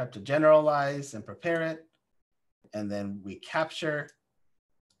sysprep to generalize and prepare it, and then we capture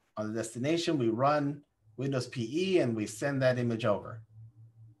on the destination, we run Windows PE and we send that image over.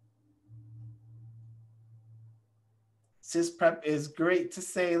 Sysprep is great to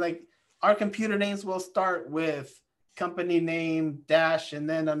say, like our computer names will start with company name dash and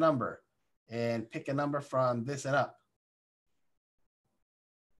then a number and pick a number from this and up.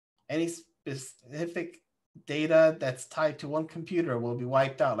 Any specific data that's tied to one computer will be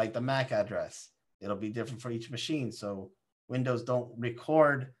wiped out, like the MAC address. It'll be different for each machine. So Windows don't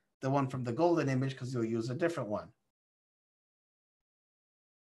record the one from the golden image because you'll use a different one.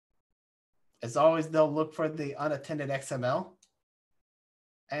 As always, they'll look for the unattended XML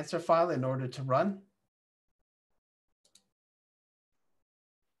answer file in order to run.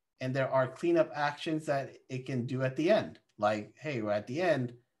 And there are cleanup actions that it can do at the end. Like, hey, we're at the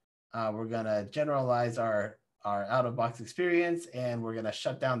end, we're gonna generalize our out-of-box experience, and we're gonna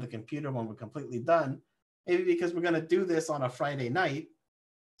shut down the computer when we're completely done. Maybe because we're gonna do this on a Friday night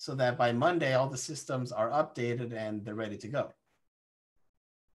so that by Monday, all the systems are updated and they're ready to go.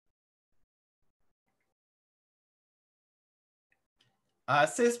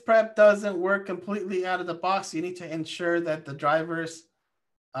 SysPrep doesn't work completely out of the box. You need to ensure that the drivers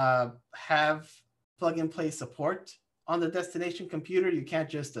have plug-and-play support on the destination computer. You can't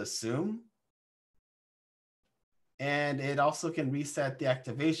just assume. And it also can reset the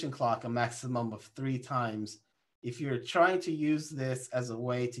activation clock a maximum of 3 times if you're trying to use this as a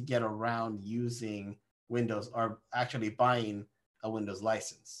way to get around using Windows or actually buying a Windows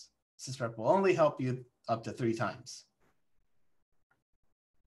license. SysPrep will only help you up to 3 times.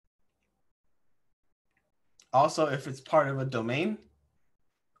 Also, if it's part of a domain,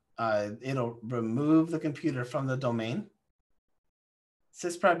 it'll remove the computer from the domain.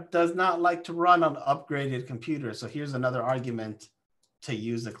 SysPrep does not like to run on upgraded computers. So here's another argument to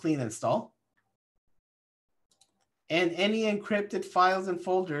use a clean install. And any encrypted files and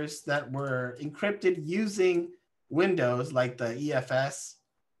folders that were encrypted using Windows, like the EFS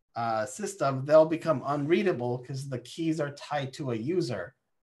system, they'll become unreadable because the keys are tied to a user.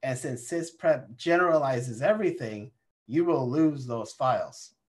 And since SysPrep generalizes everything, you will lose those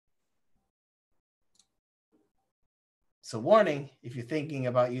files. So warning, if you're thinking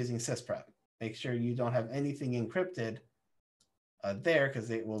about using SysPrep, make sure you don't have anything encrypted there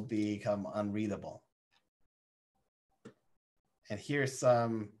because it will become unreadable. And here's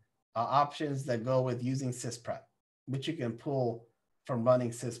some options that go with using SysPrep, which you can pull from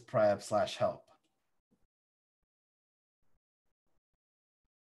running sysprep/help.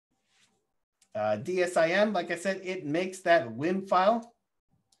 DSIM, like I said, it makes that WIM file,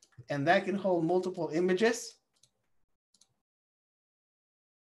 and that can hold multiple images,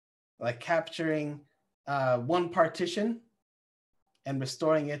 like capturing one partition and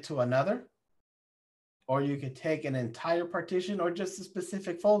restoring it to another. Or you could take an entire partition or just a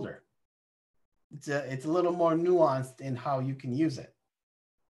specific folder. It's a little more nuanced in how you can use it.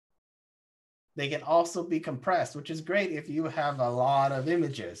 They can also be compressed, which is great if you have a lot of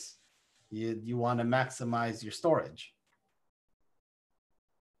images. You want to maximize your storage.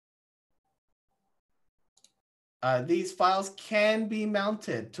 These files can be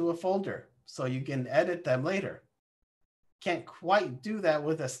mounted to a folder, so you can edit them later. Can't quite do that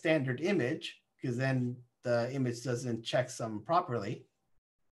with a standard image, because then the image doesn't checksum properly.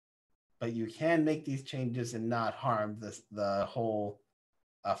 But you can make these changes and not harm the whole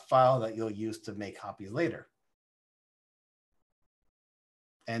file that you'll use to make copies later.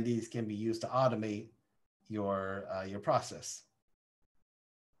 And these can be used to automate your process.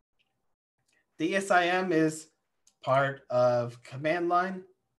 DSIM is part of command line,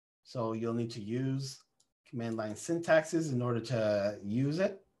 so you'll need to use command line syntaxes in order to use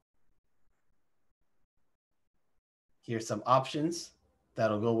it. Here's some options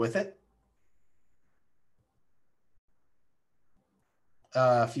that'll go with it.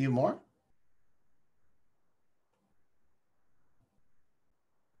 A few more.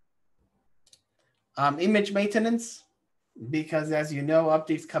 Image maintenance, because as you know,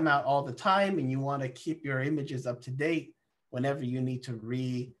 updates come out all the time and you want to keep your images up to date whenever you need to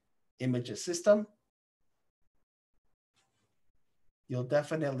re-image a system. You'll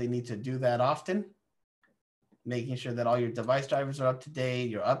definitely need to do that often, making sure that all your device drivers are up to date,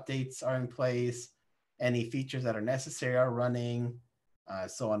 your updates are in place, any features that are necessary are running,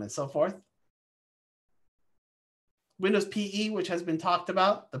 so on and so forth. Windows PE, which has been talked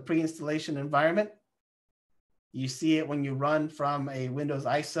about, the pre-installation environment. You see it when you run from a Windows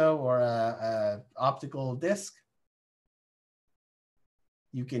ISO or a optical disk.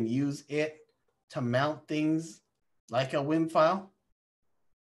 You can use it to mount things like a WIM file.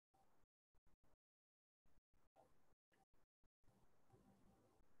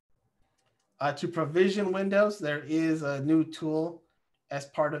 To provision Windows, there is a new tool as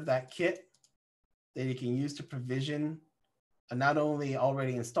part of that kit that you can use to provision not only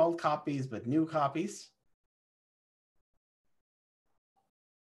already installed copies, but new copies.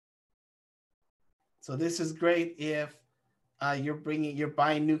 So this is great if you're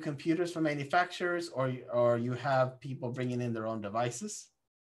buying new computers from manufacturers, or you have people bringing in their own devices.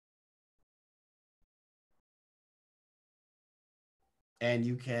 And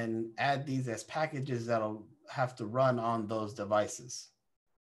you can add these as packages that'll have to run on those devices.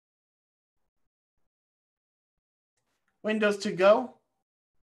 Windows to Go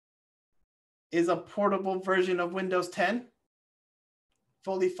is a portable version of Windows 10,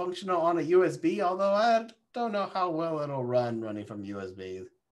 fully functional on a USB, although I don't know how well it'll run running from USB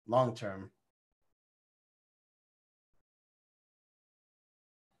long term.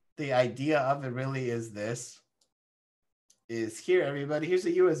 The idea of it really is this, is here, everybody, here's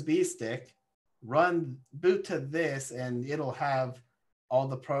a USB stick, boot to this, and it'll have all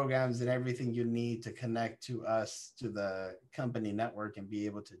the programs and everything you need to connect to us, to the company network, and be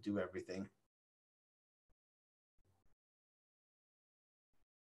able to do everything.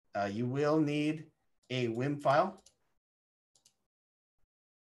 You will need a WIM file.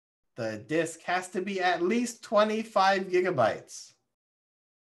 The disk has to be at least 25 gigabytes.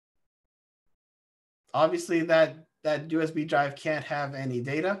 Obviously, that USB drive can't have any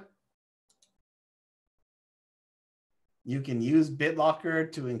data. You can use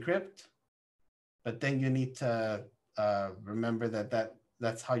BitLocker to encrypt, but then you need to remember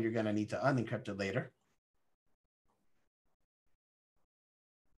that's how you're going to need to unencrypt it later.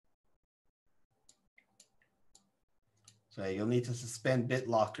 So you'll need to suspend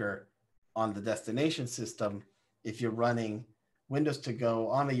BitLocker on the destination system if you're running Windows to Go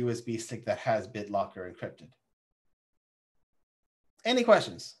on a USB stick that has BitLocker encrypted. Any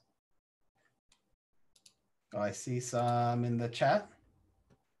questions? Oh, I see some in the chat.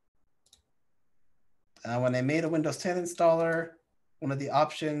 When I made a Windows 10 installer, one of the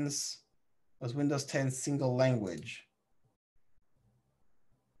options was Windows 10 single language.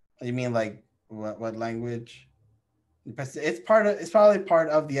 You mean like what language? It's probably part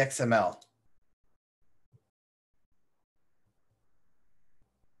of the XML.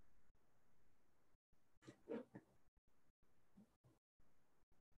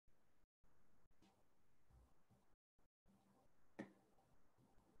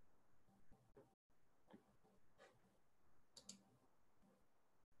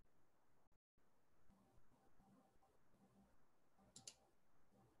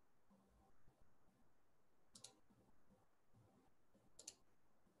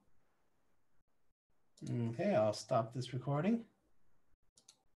 Okay, I'll stop this recording.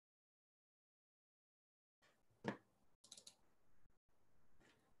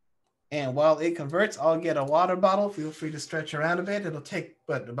 And while it converts, I'll get a water bottle. Feel free to stretch around a bit. It'll take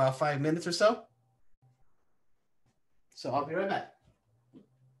about 5 minutes or so. So I'll be right back.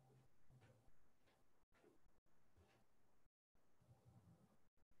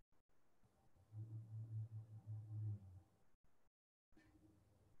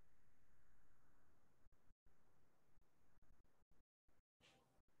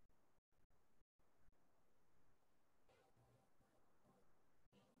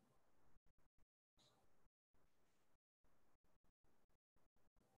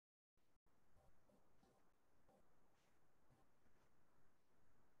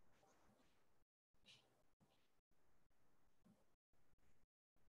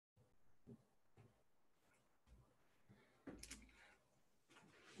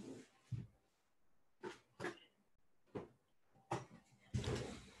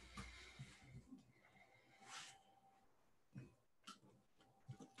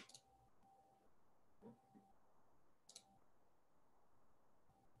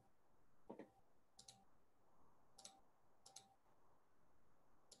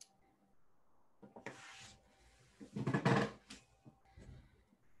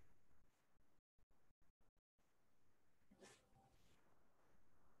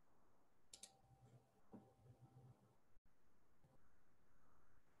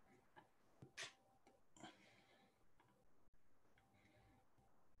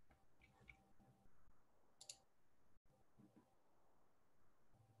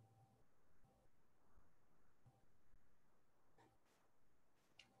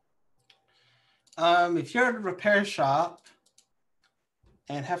 If you're at a repair shop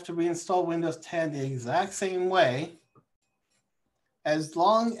and have to reinstall Windows 10 the exact same way, as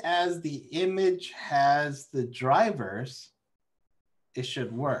long as the image has the drivers, it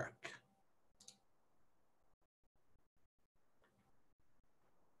should work.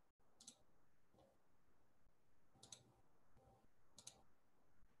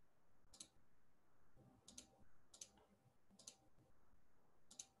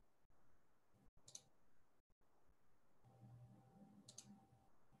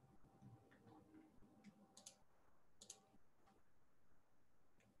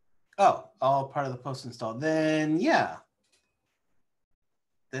 Oh, all part of the post install. Then yeah,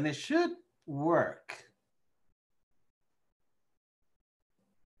 then it should work.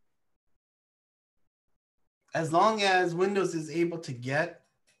 As long as Windows is able to get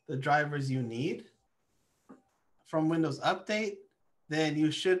the drivers you need from Windows Update, then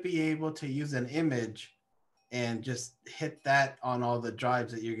you should be able to use an image and just hit that on all the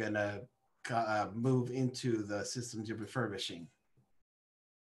drives that you're going to move into the systems you're refurbishing.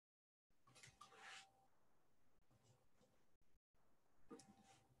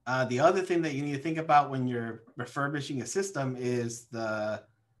 The other thing that you need to think about when you're refurbishing a system is the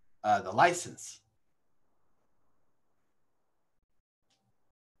license.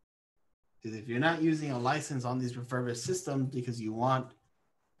 Because if you're not using a license on these refurbished systems because you want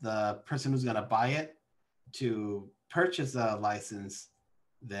the person who's going to buy it to purchase a license,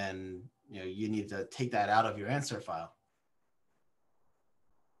 then you need to take that out of your answer file.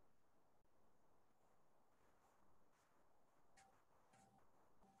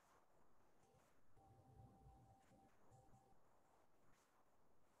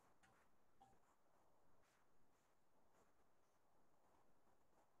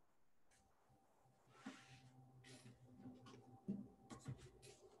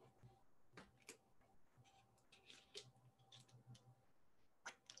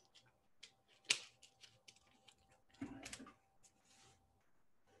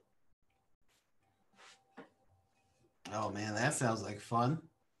 Oh man, that sounds like fun.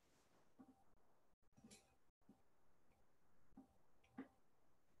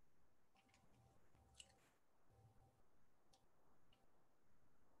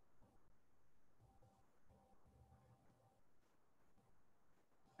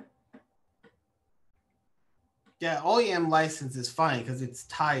 Yeah, OEM license is fine because it's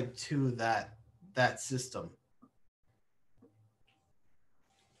tied to that system.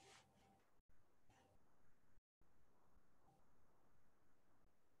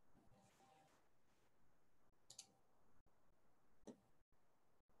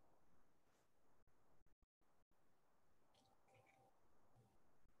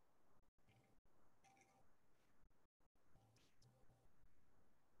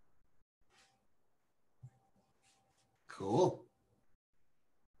 Cool.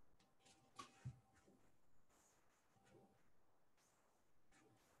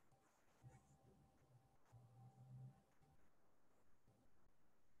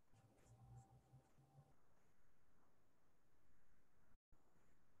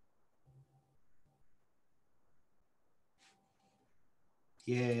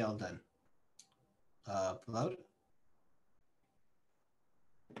 Yay, all done. Upload.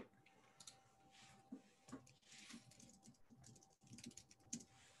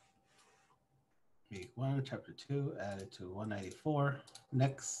 Week 1, Chapter 2, added to 194.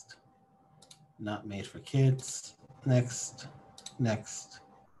 Next. Not made for kids. Next. Next.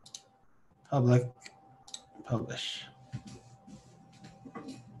 Public. Publish.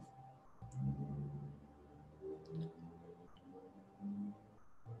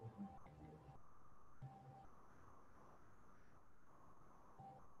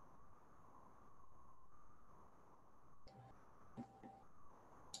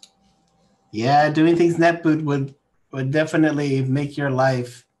 Yeah, doing things netboot would definitely make your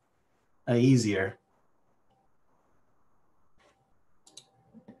life easier.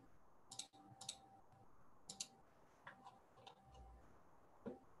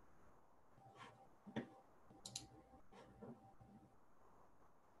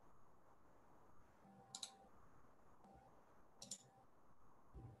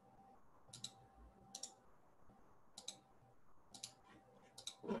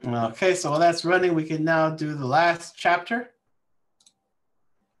 Okay, so while that's running, we can now do the last chapter.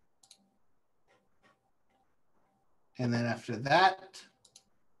 And then after that,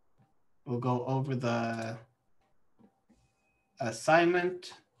 we'll go over the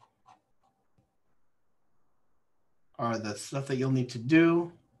assignment or the stuff that you'll need to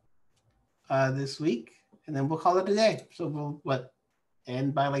do this week. And then we'll call it a day. So we'll,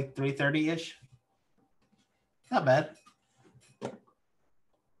 end by like 3:30-ish? Not bad.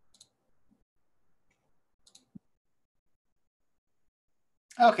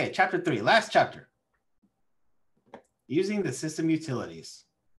 Okay, chapter 3, last chapter. Using the system utilities.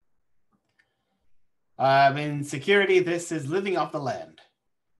 In security, this is living off the land.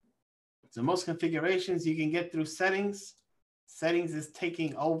 So most configurations you can get through settings. Settings is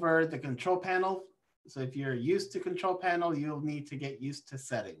taking over the control panel. So if you're used to control panel, you'll need to get used to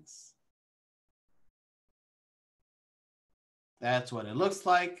settings. That's what it looks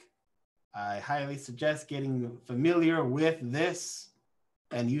like. I highly suggest getting familiar with this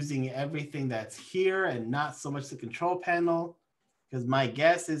and using everything that's here and not so much the control panel. Because my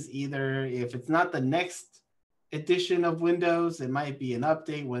guess is either if it's not the next edition of Windows, it might be an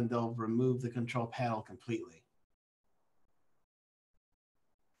update when they'll remove the control panel completely.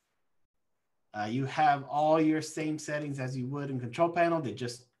 You have all your same settings as you would in control panel. They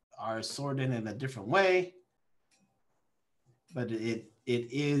just are sorted in a different way. But it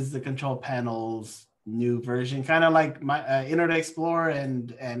is the control panel's new version, kind of like my Internet Explorer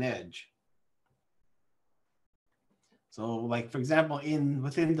and Edge. So like, for example,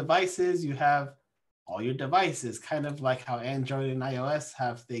 within devices, you have all your devices, kind of like how Android and iOS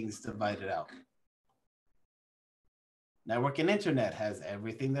have things divided out. Network and internet has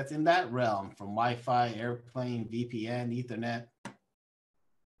everything that's in that realm, from Wi-Fi, airplane, VPN, Ethernet.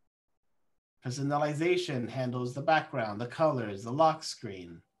 Personalization handles the background, the colors, the lock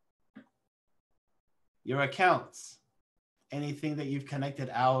screen. Your accounts, anything that you've connected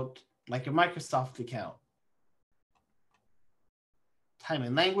out, like your Microsoft account. Time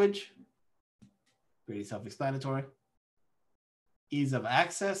and language, pretty self-explanatory. Ease of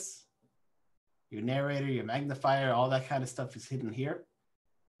access, your narrator, your magnifier, all that kind of stuff is hidden here,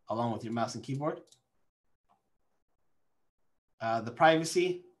 along with your mouse and keyboard. The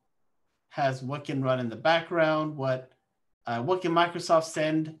privacy has what can run in the background, what can Microsoft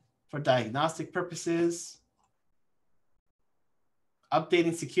send for diagnostic purposes.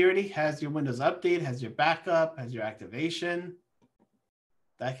 Updating security has your Windows Update, has your backup, has your activation,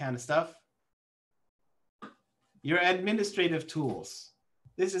 that kind of stuff. Your administrative tools.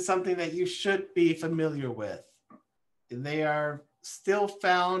 This is something that you should be familiar with. They are still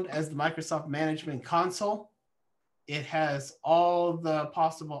found as the Microsoft Management Console. It has all the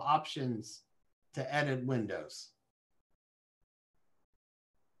possible options to edit Windows.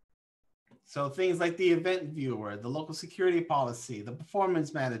 So things like the event viewer, the local security policy, the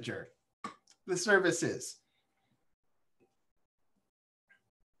performance manager, the services,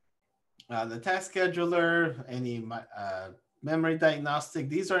 the task scheduler, any memory diagnostic.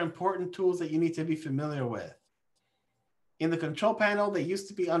 These are important tools that you need to be familiar with. In the control panel, they used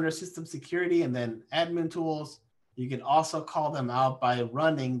to be under system security and then admin tools. You can also call them out by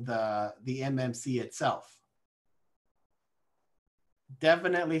running the MMC itself.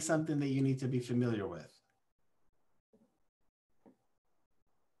 Definitely something that you need to be familiar with.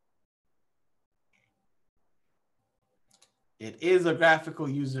 It is a graphical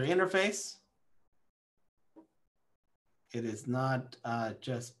user interface. It is not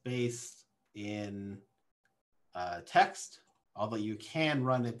just based in text, although you can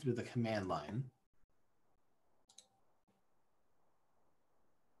run it through the command line.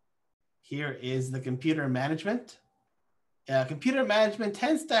 Here is the computer management. Computer management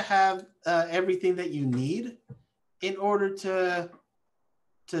tends to have everything that you need in order to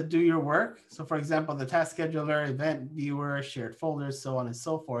do your work. So for example, the task scheduler, event viewer, shared folders, so on and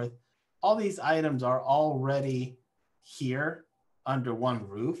so forth. All these items are already here under one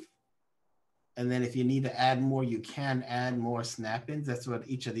roof. And then if you need to add more, you can add more snap-ins. That's what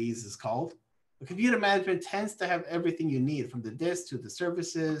each of these is called. The computer management tends to have everything you need, from the disk to the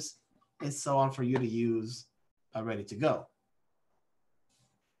services and so on, for you to use ready to go.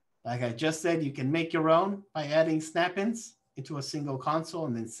 Like I just said, you can make your own by adding snap-ins into a single console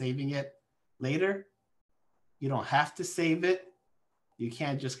and then saving it later. You don't have to save it. You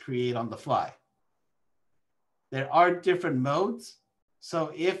can't just create on the fly. There are different modes.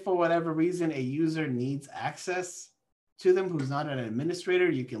 So if for whatever reason a user needs access to them who's not an administrator,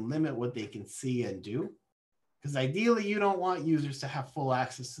 you can limit what they can see and do. Because ideally, you don't want users to have full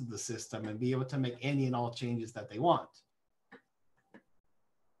access to the system and be able to make any and all changes that they want.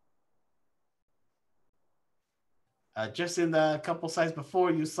 Just in the couple slides before,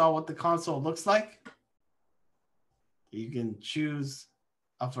 you saw what the console looks like. You can choose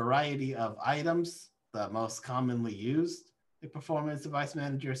a variety of items, the most commonly used, the performance device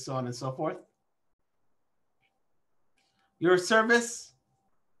manager, so on and so forth. Your service,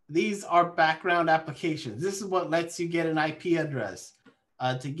 these are background applications. This is what lets you get an IP address,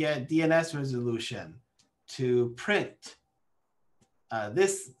 to get DNS resolution, to print.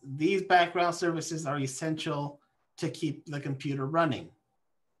 These background services are essential to keep the computer running.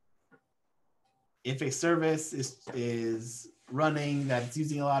 If a service is running that's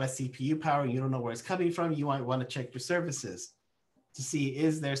using a lot of CPU power and you don't know where it's coming from, you might want to check your services to see,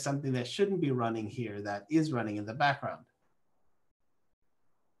 is there something that shouldn't be running here that is running in the background?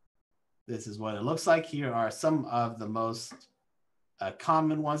 This is what it looks like. Here are some of the most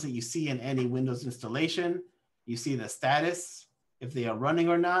common ones that you see in any Windows installation. You see the status, if they are running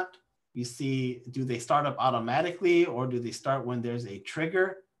or not. You see, do they start up automatically, or do they start when there's a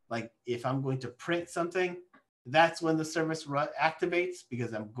trigger? Like if I'm going to print something, that's when the service activates,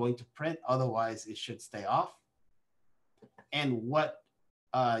 because I'm going to print, otherwise it should stay off. And what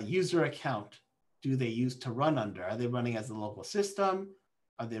user account do they use to run under? Are they running as a local system?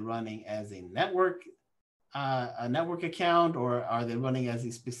 Are they running as a network account, or are they running as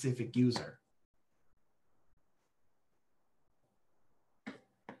a specific user?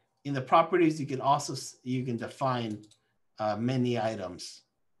 In the properties, you can define many items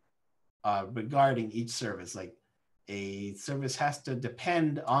regarding each service. Like a service has to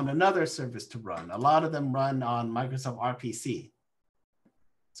depend on another service to run. A lot of them run on Microsoft RPC.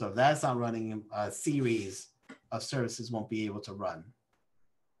 So if that's not running, a series of services won't be able to run.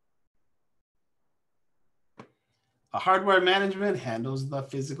 A hardware management handles the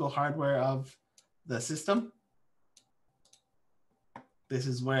physical hardware of the system. This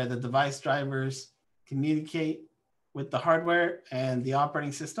is where the device drivers communicate with the hardware and the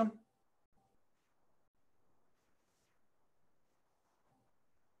operating system.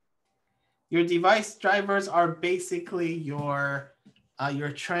 Your device drivers are basically your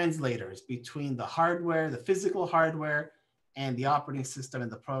translators between the hardware, the physical hardware, and the operating system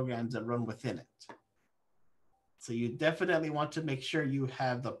and the programs that run within it. So you definitely want to make sure you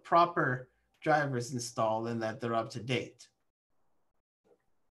have the proper drivers installed and that they're up to date.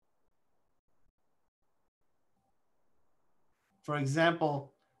 For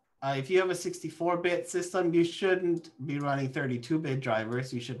example, if you have a 64-bit system, you shouldn't be running 32-bit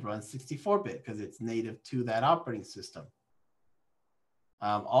drivers. You should run 64-bit because it's native to that operating system.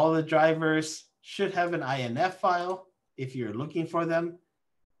 All the drivers should have an INF file if you're looking for them.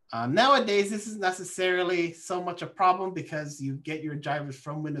 Nowadays, this is necessarily so much a problem because you get your drivers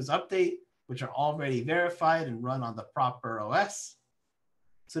from Windows Update, which are already verified and run on the proper OS.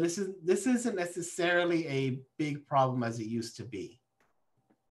 So this isn't necessarily a big problem as it used to be.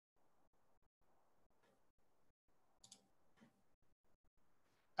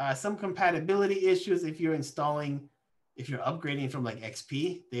 Some compatibility issues if you're upgrading from like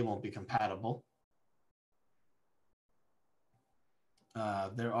XP, they won't be compatible.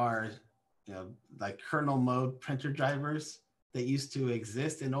 There are, like kernel mode printer drivers that used to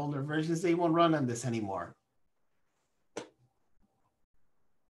exist in older versions. They won't run on this anymore.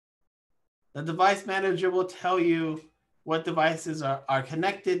 The device manager will tell you what devices are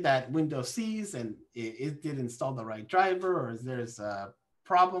connected that Windows sees, and it did install the right driver, or there's a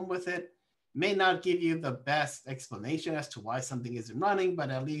problem with it. May not give you the best explanation as to why something isn't running, but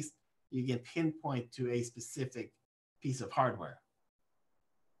at least you can pinpoint to a specific piece of hardware.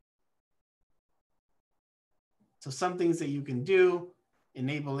 So some things that you can do: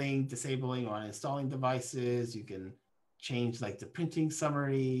 enabling, disabling, or uninstalling devices. You can change like the printing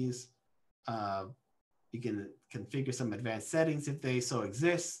summaries. You can configure some advanced settings if they so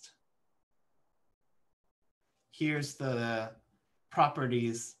exist. Here's the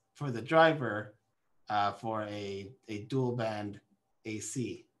properties for the driver for a dual band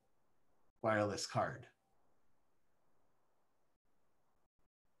AC wireless card.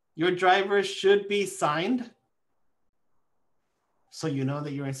 Your drivers should be signed, so you know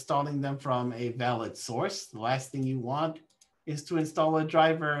that you're installing them from a valid source. The last thing you want is to install a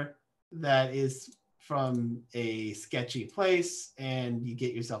driver that is from a sketchy place and you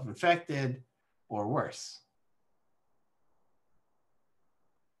get yourself infected or worse.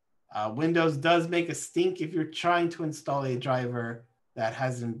 Windows does make a stink if you're trying to install a driver that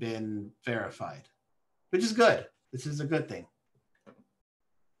hasn't been verified, which is good. This is a good thing.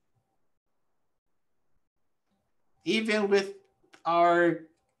 Even with our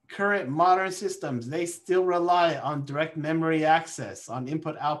current modern systems, they still rely on direct memory access, on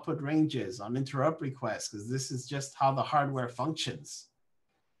input-output ranges, on interrupt requests, because this is just how the hardware functions.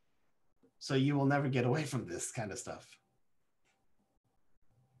 So you will never get away from this kind of stuff.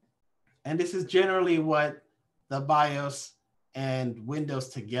 And this is generally what the BIOS and Windows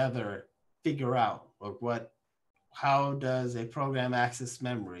together figure out. Like how does a program access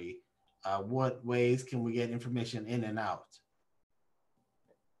memory? What ways can we get information in and out?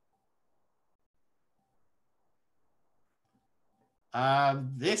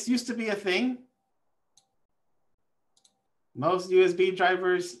 This used to be a thing. Most USB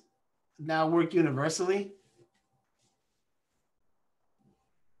drivers now work universally.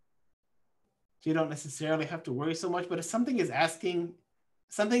 So you don't necessarily have to worry so much, but if something is asking,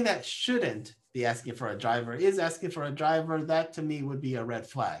 something that shouldn't be asking for a driver is asking for a driver, that to me would be a red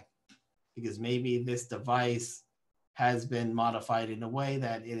flag, because maybe this device has been modified in a way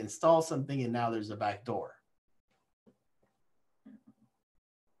that it installs something and now there's a backdoor.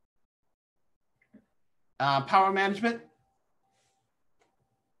 Power management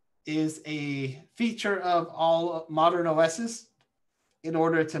is a feature of all modern OSs in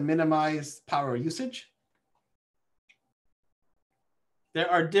order to minimize power usage. There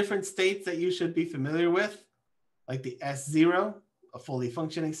are different states that you should be familiar with, like the S0 a fully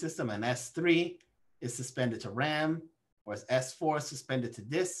functioning system, and S3 is suspended to RAM, whereas S4 is suspended to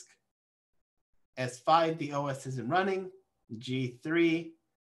disk. S5, the OS isn't running. G3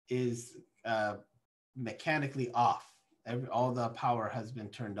 is mechanically off. All the power has been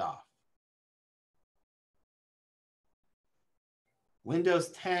turned off. Windows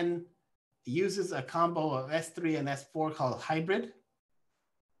 10 uses a combo of S3 and S4 called hybrid.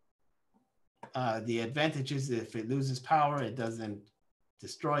 The advantage is if it loses power, it doesn't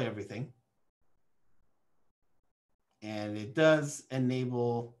destroy everything. And it does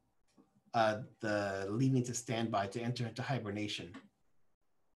enable the leaving to standby to enter into hibernation.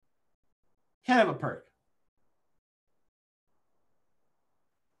 Kind of a perk.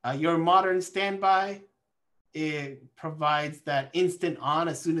 Your modern standby, it provides that instant on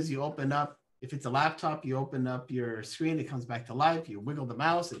as soon as you open up. If it's a laptop, you open up your screen, it comes back to life. You wiggle the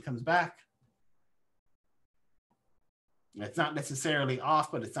mouse, it comes back. It's not necessarily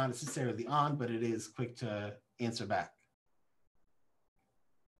off, but it's not necessarily on, but it is quick to answer back.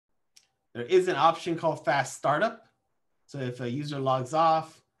 There is an option called fast startup. So if a user logs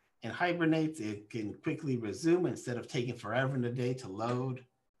off and hibernates, it can quickly resume instead of taking forever in a day to load.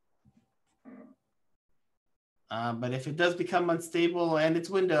 But if it does become unstable, and it's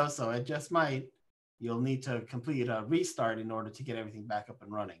Windows, so it just might, you'll need to complete a restart in order to get everything back up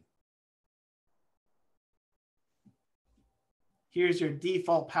and running. Here's your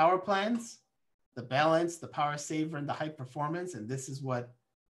default power plans, the balance, the power saver, and the high performance. And this is what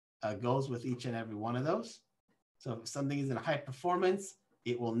goes with each and every one of those. So if something is in high performance,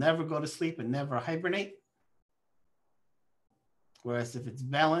 it will never go to sleep and never hibernate. Whereas if it's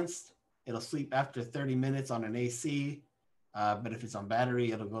balanced, it'll sleep after 30 minutes on an AC. But if it's on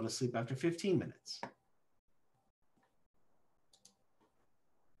battery, it'll go to sleep after 15 minutes.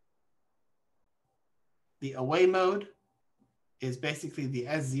 The away mode is basically the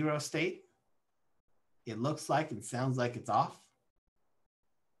S0 state. It looks like and sounds like it's off.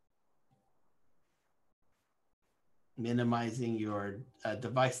 Minimizing your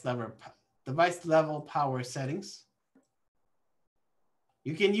device level power settings.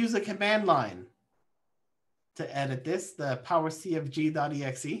 You can use a command line to edit this, the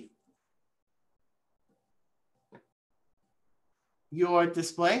powercfg.exe. Your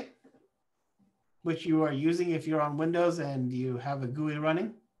display, which you are using if you're on Windows and you have a GUI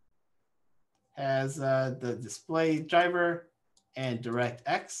running, has the display driver and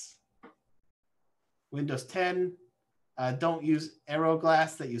DirectX. Windows 10, don't use Arrow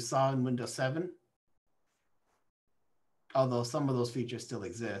Glass that you saw in Windows 7, although some of those features still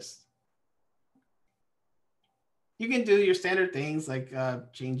exist. You can do your standard things like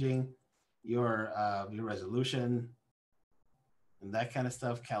changing your resolution and that kind of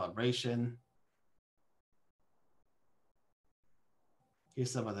stuff, calibration.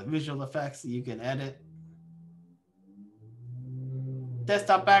 Here's some of the visual effects that you can edit.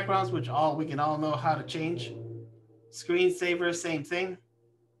 Desktop backgrounds, which we can all know how to change. Screensaver, same thing.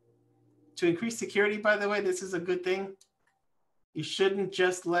 To increase security, by the way, this is a good thing. You shouldn't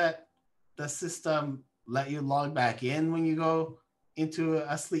just let the system let you log back in when you go into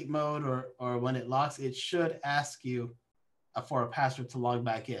a sleep mode or when it locks. It should ask you for a password to log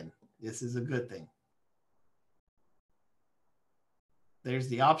back in. This is a good thing. There's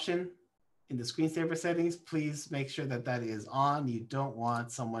the option in the screensaver settings. Please make sure that that is on. You don't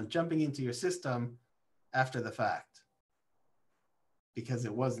want someone jumping into your system after the fact because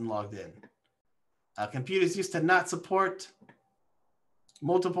it wasn't logged in. Computers used to not support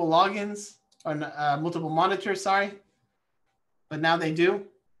multiple logins or multiple monitors, sorry, but now they do.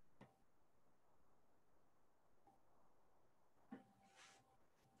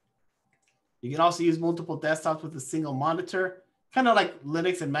 You can also use multiple desktops with a single monitor, kind of like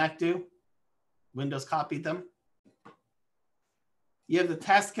Linux and Mac do. Windows copied them. You have the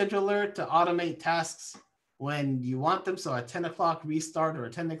task scheduler to automate tasks when you want them. So at 10 o'clock restart or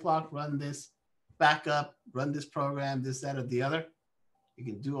at 10 o'clock run this backup, run this program, this, that, or the other. You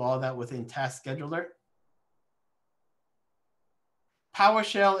can do all that within Task Scheduler.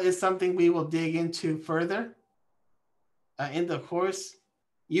 PowerShell is something we will dig into further in the course.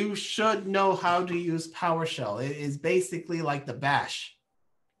 You should know how to use PowerShell. It is basically like the bash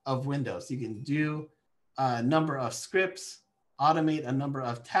of Windows. You can do a number of scripts, automate a number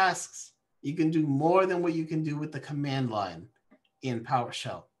of tasks. You can do more than what you can do with the command line in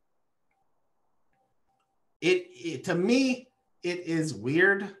PowerShell. To me, it is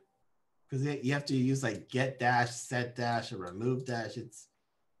weird because you have to use like get dash, set dash, or remove dash. It's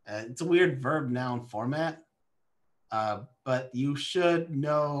a weird verb noun format, but you should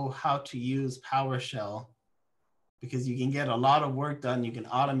know how to use PowerShell because you can get a lot of work done. You can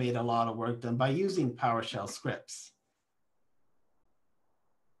automate a lot of work done by using PowerShell scripts.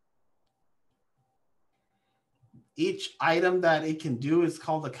 Each item that it can do is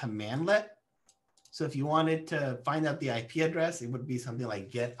called a commandlet. So if you wanted to find out the IP address, it would be something like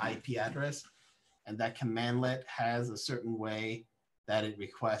get IP address. And that commandlet has a certain way that it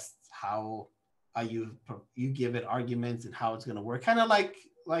requests how you give it arguments and how it's going to work. Kind of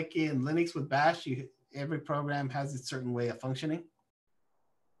like in Linux with Bash, every program has a certain way of functioning.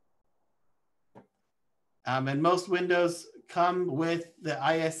 And most Windows come with the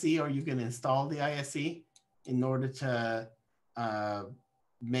ISE, or you can install the ISE in order to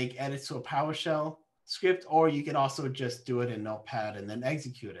make edits to a PowerShell script, or you can also just do it in Notepad and then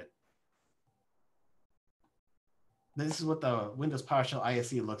execute it. This is what the Windows PowerShell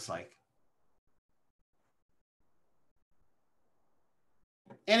ISE looks like.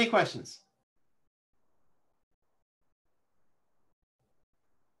 Any questions?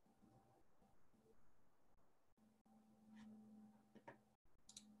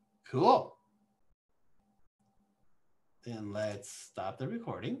 Cool. Then let's stop the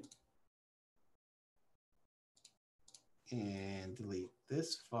recording and delete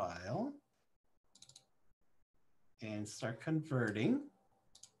this file and start converting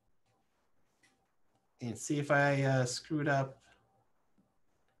and see if I screwed up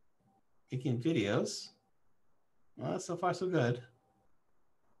making videos. Well, so far so good.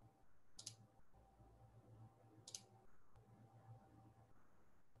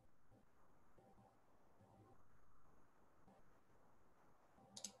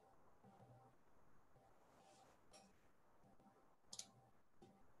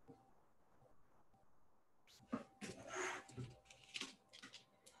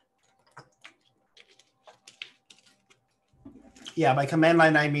 Yeah, by command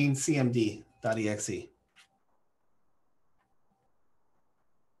line, I mean cmd.exe.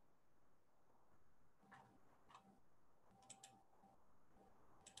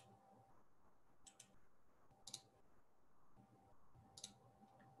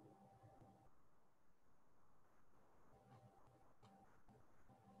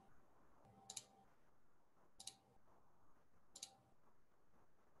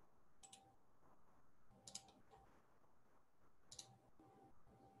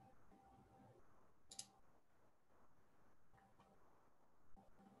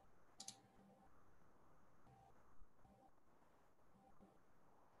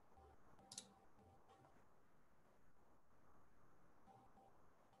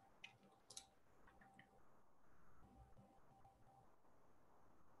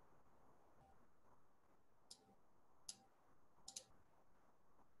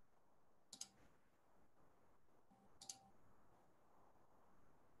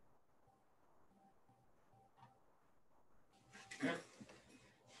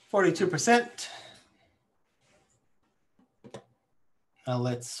 %. Now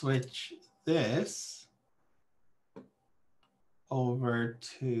let's switch this over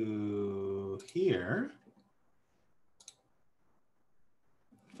to here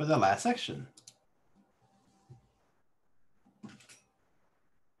for the last section.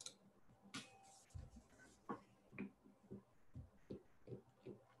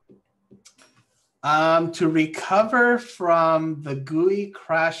 To recover from the GUI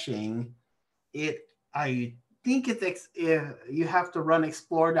crashing, I think you have to run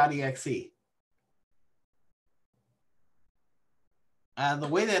explore.exe. And the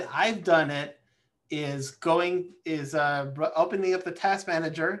way that I've done it is opening up the task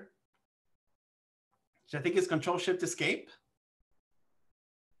manager, which I think is Control-Shift-Escape,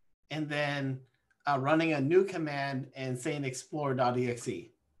 and then running a new command and saying explore.exe.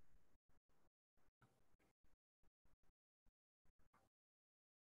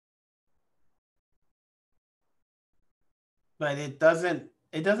 But it doesn't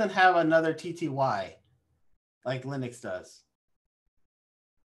have another TTY like Linux does.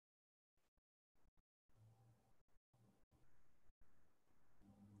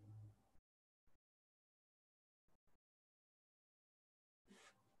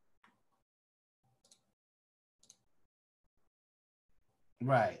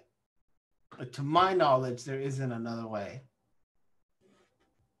 Right. But to my knowledge, there isn't another way.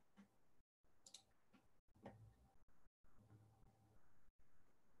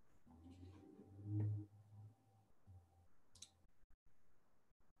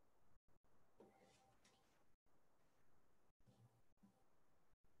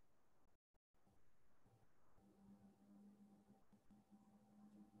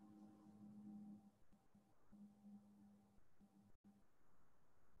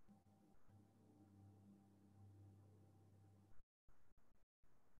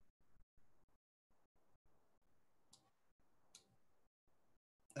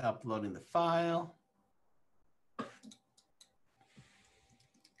 uploading the file.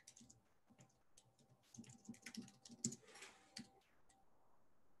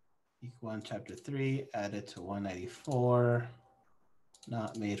 Week 1, Chapter 3, added to 194.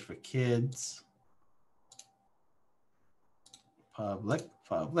 Not made for kids. Public,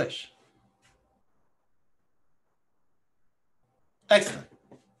 publish. Excellent.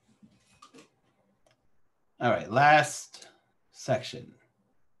 All right, last section.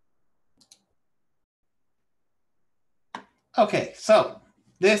 Okay, so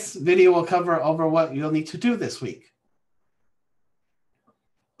this video will cover over what you'll need to do this week.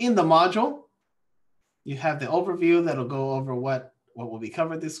 In the module, you have the overview that'll go over what will be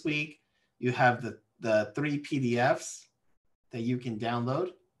covered this week. You have the 3 PDFs that you can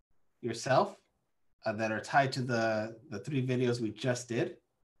download yourself that are tied to the 3 videos we just did.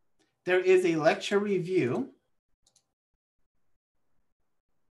 There is a lecture review.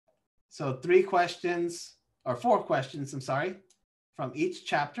 So 4 questions, I'm sorry, from each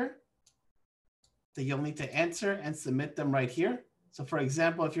chapter that you'll need to answer and submit them right here. So for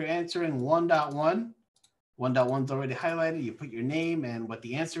example, if you're answering 1.1, 1.1 is already highlighted, you put your name and what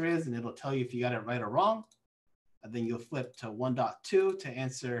the answer is, and it'll tell you if you got it right or wrong. And then you'll flip to 1.2 to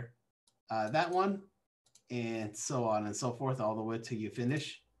answer that one, and so on and so forth, all the way till you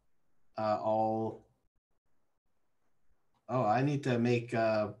finish all. Oh, I need to make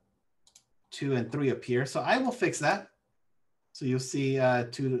 2 and 3 appear, so I will fix that. So you'll see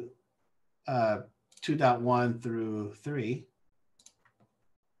 2.1 through 3.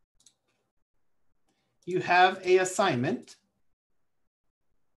 You have an assignment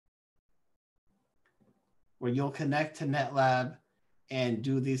where you'll connect to NetLab and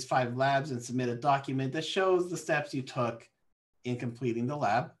do these 5 labs and submit a document that shows the steps you took in completing the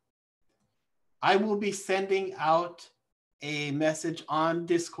lab. I will be sending out a message on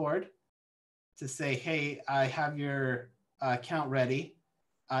Discord to say, hey, I have your account ready.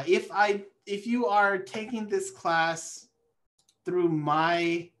 If you are taking this class through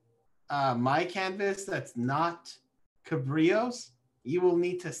my Canvas that's not Cabrio's, you will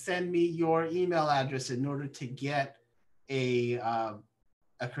need to send me your email address in order to get a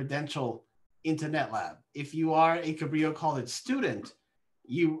credential into NetLab. If you are a Cabrillo College student,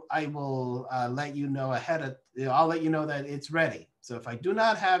 I will let you know I'll let you know that it's ready. So if I do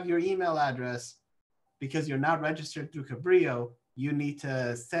not have your email address because you're not registered through Cabrillo, you need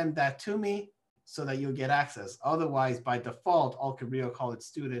to send that to me so that you'll get access. Otherwise, by default, all Cabrillo College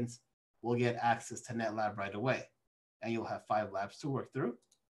students will get access to NetLab right away. And you'll have 5 labs to work through.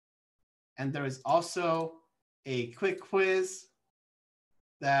 And there is also a quick quiz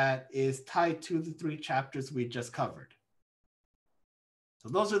that is tied to the 3 chapters we just covered. So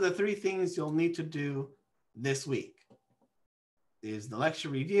those are the 3 things you'll need to do this week. Is the lecture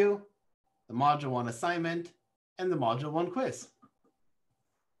review, the module 1 assignment, and the module 1 quiz.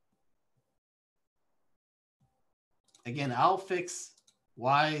 Again, I'll fix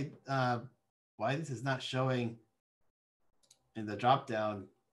why this is not showing in the dropdown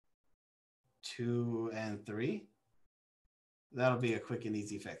 2 and 3. That'll be a quick and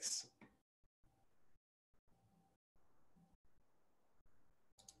easy fix.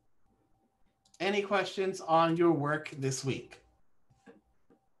 Any questions on your work this week?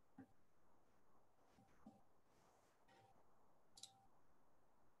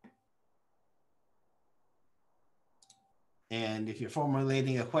 And if you're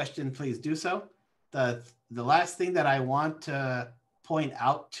formulating a question, please do so. The last thing that I want to point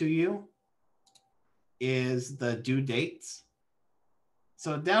out to you is the due dates.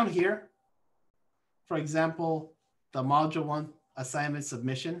 So down here, for example, the module 1 assignment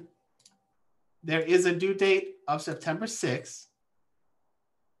submission, there is a due date of September 6th.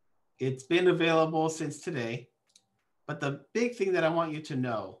 It's been available since today. But the big thing that I want you to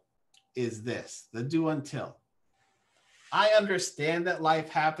know is this, the due until. I understand that life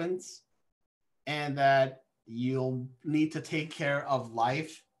happens and that you'll need to take care of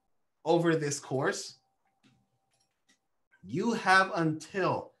life over this course. You have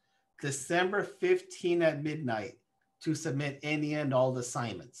until December 15 at midnight to submit any and all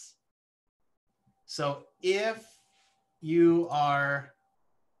assignments. So if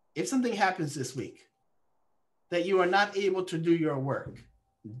something happens this week that you are not able to do your work,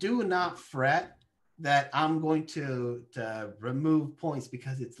 do not fret that I'm going to remove points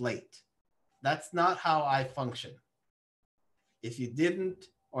because it's late. That's not how I function. If you didn't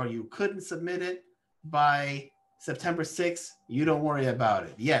or you couldn't submit it by September 6th, you don't worry about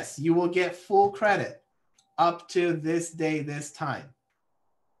it. Yes, you will get full credit up to this day, this time.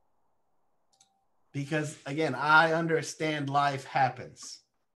 Because again, I understand life happens.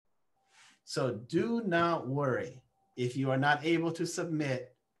 So do not worry if you are not able to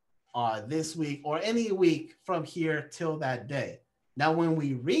submit this week or any week from here till that day. Now, when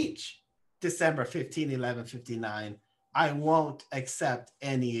we reach December 15, 11:59, I won't accept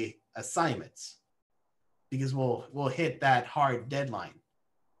any assignments because we'll hit that hard deadline.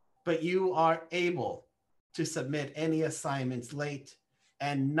 But you are able to submit any assignments late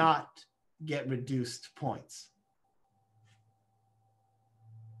and not get reduced points.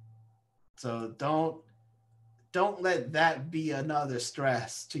 So don't let that be another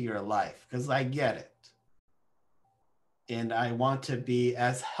stress to your life, because I get it. And I want to be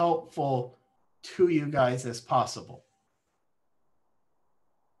as helpful to you guys as possible.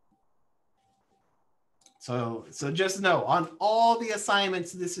 So just know on all the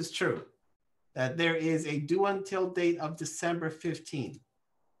assignments, this is true, that there is a due until date of December 15.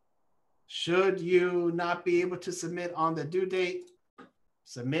 Should you not be able to submit on the due date,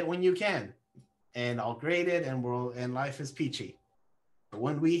 submit when you can, and I'll grade it, and life is peachy. But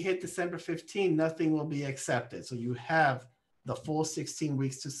when we hit December 15, nothing will be accepted. So you have the full 16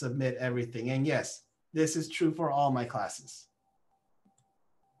 weeks to submit everything. And yes, this is true for all my classes.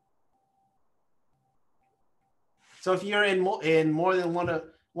 So if you're in more than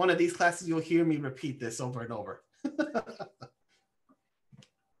one of these classes, you'll hear me repeat this over and over.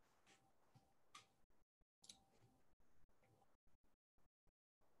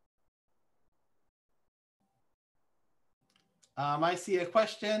 I see a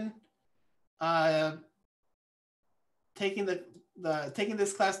question. Taking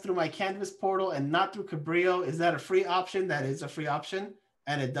this class through my Canvas portal and not through Cabrillo, is that a free option? That is a free option,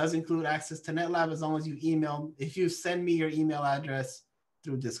 and it does include access to NetLab as long as if you send me your email address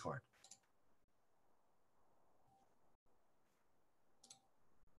through Discord.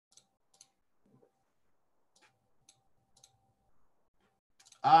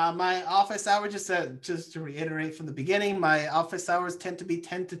 My office hours, just to reiterate from the beginning, my office hours tend to be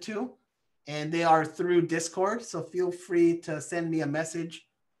 10 to 2, and they are through Discord. So feel free to send me a message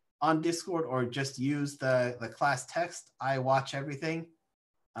on Discord or just use the class text. I watch everything.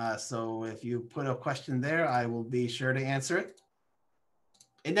 So if you put a question there, I will be sure to answer it.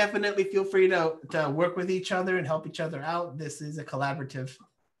 And definitely feel free to work with each other and help each other out. This is a collaborative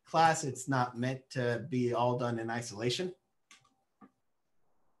class. It's not meant to be all done in isolation.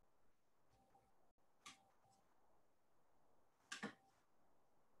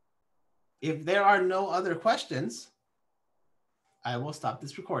 If there are no other questions, I will stop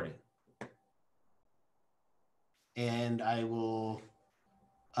this recording. And I will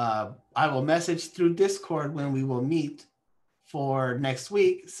message through Discord when we will meet for next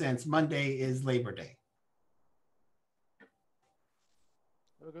week, since Monday is Labor Day.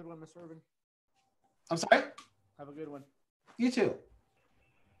 Have a good one, Mr. Irvin. I'm sorry? Have a good one. You too.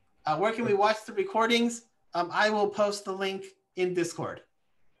 Where can we watch the recordings? I will post the link in Discord.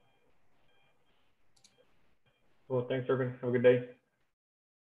 Well, thanks, Irvin. Have a good day.